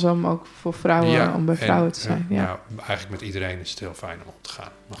 andersom ook voor vrouwen, om bij vrouwen te zijn. Ja. Nou, eigenlijk met iedereen is het heel fijn om te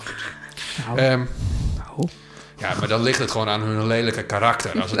gaan. Maar goed. Ja, maar dan ligt het gewoon aan hun lelijke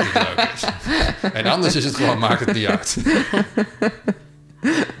karakter als het niet leuk is. En anders is het gewoon, maakt het niet uit.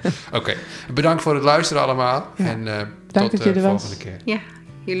 Oké, bedankt voor het luisteren allemaal. Ja, en tot de volgende keer. Ja,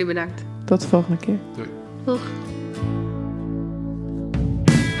 jullie bedankt. Tot de volgende keer. Doei. Doeg.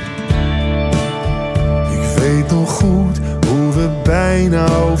 Ik weet nog goed hoe we bijna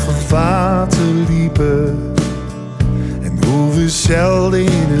over water liepen. En hoe we zelden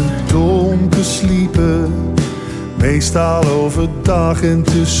in het donker sliepen. Meestal overdag en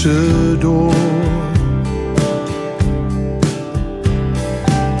tussendoor.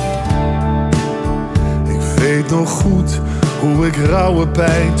 Ik weet nog goed hoe ik rauwe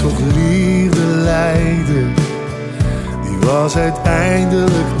pijn toch leerde lijden. Die was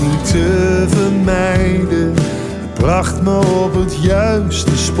uiteindelijk niet te vermijden. Het bracht me op het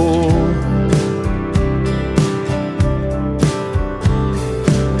juiste spoor.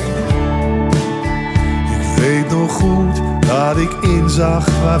 Ik weet nog goed dat ik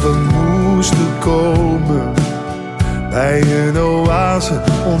inzag waar we moesten komen. Bij een oase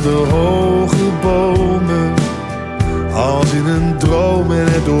onder hoge bomen. Als in een droom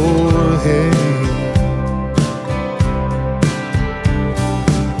en er doorheen.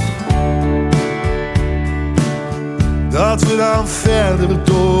 Dat we dan verder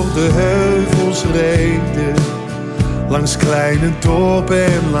door de heuvels reden. Langs kleine dorpen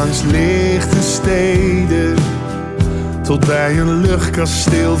en langs lichte steden. Tot bij een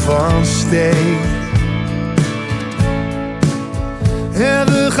luchtkasteel van steen. En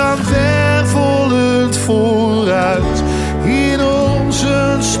we gaan wervelend vooruit. In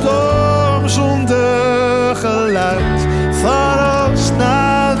onze storm zonder geluid. Van oost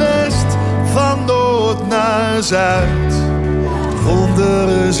naar west, van noord naar zuid.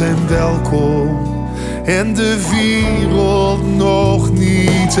 Wonderen zijn welkom. En de wereld nog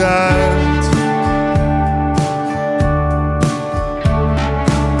niet uit.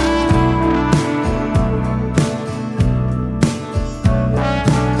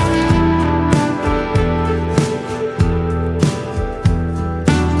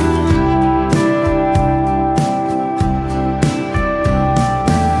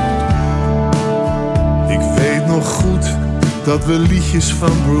 Ik weet nog goed dat we liedjes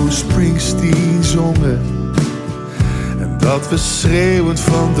van Bruce Springsteen zongen. En dat we schreeuwend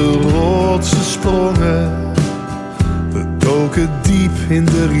van de rotsen sprongen. We doken diep in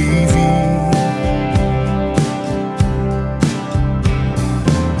de rivier.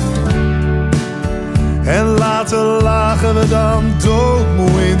 En later lagen we dan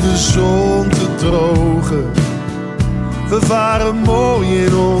doodmoe in de zon te drogen. We waren mooi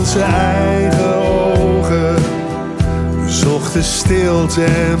in onze eigen ogen. We zochten stilte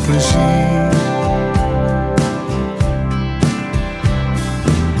en plezier.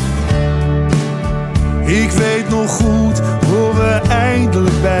 Ik weet nog goed hoe we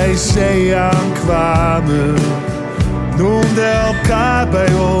eindelijk bij zee aankwamen. Noemden elkaar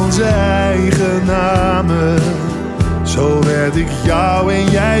bij onze eigen namen. Zo werd ik jou en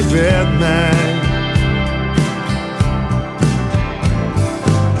jij werd mij.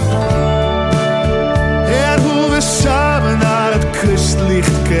 En hoe we samen naar het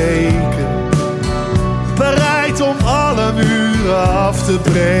kustlicht keken. Bereid om alle muren af te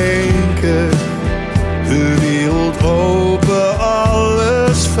breken.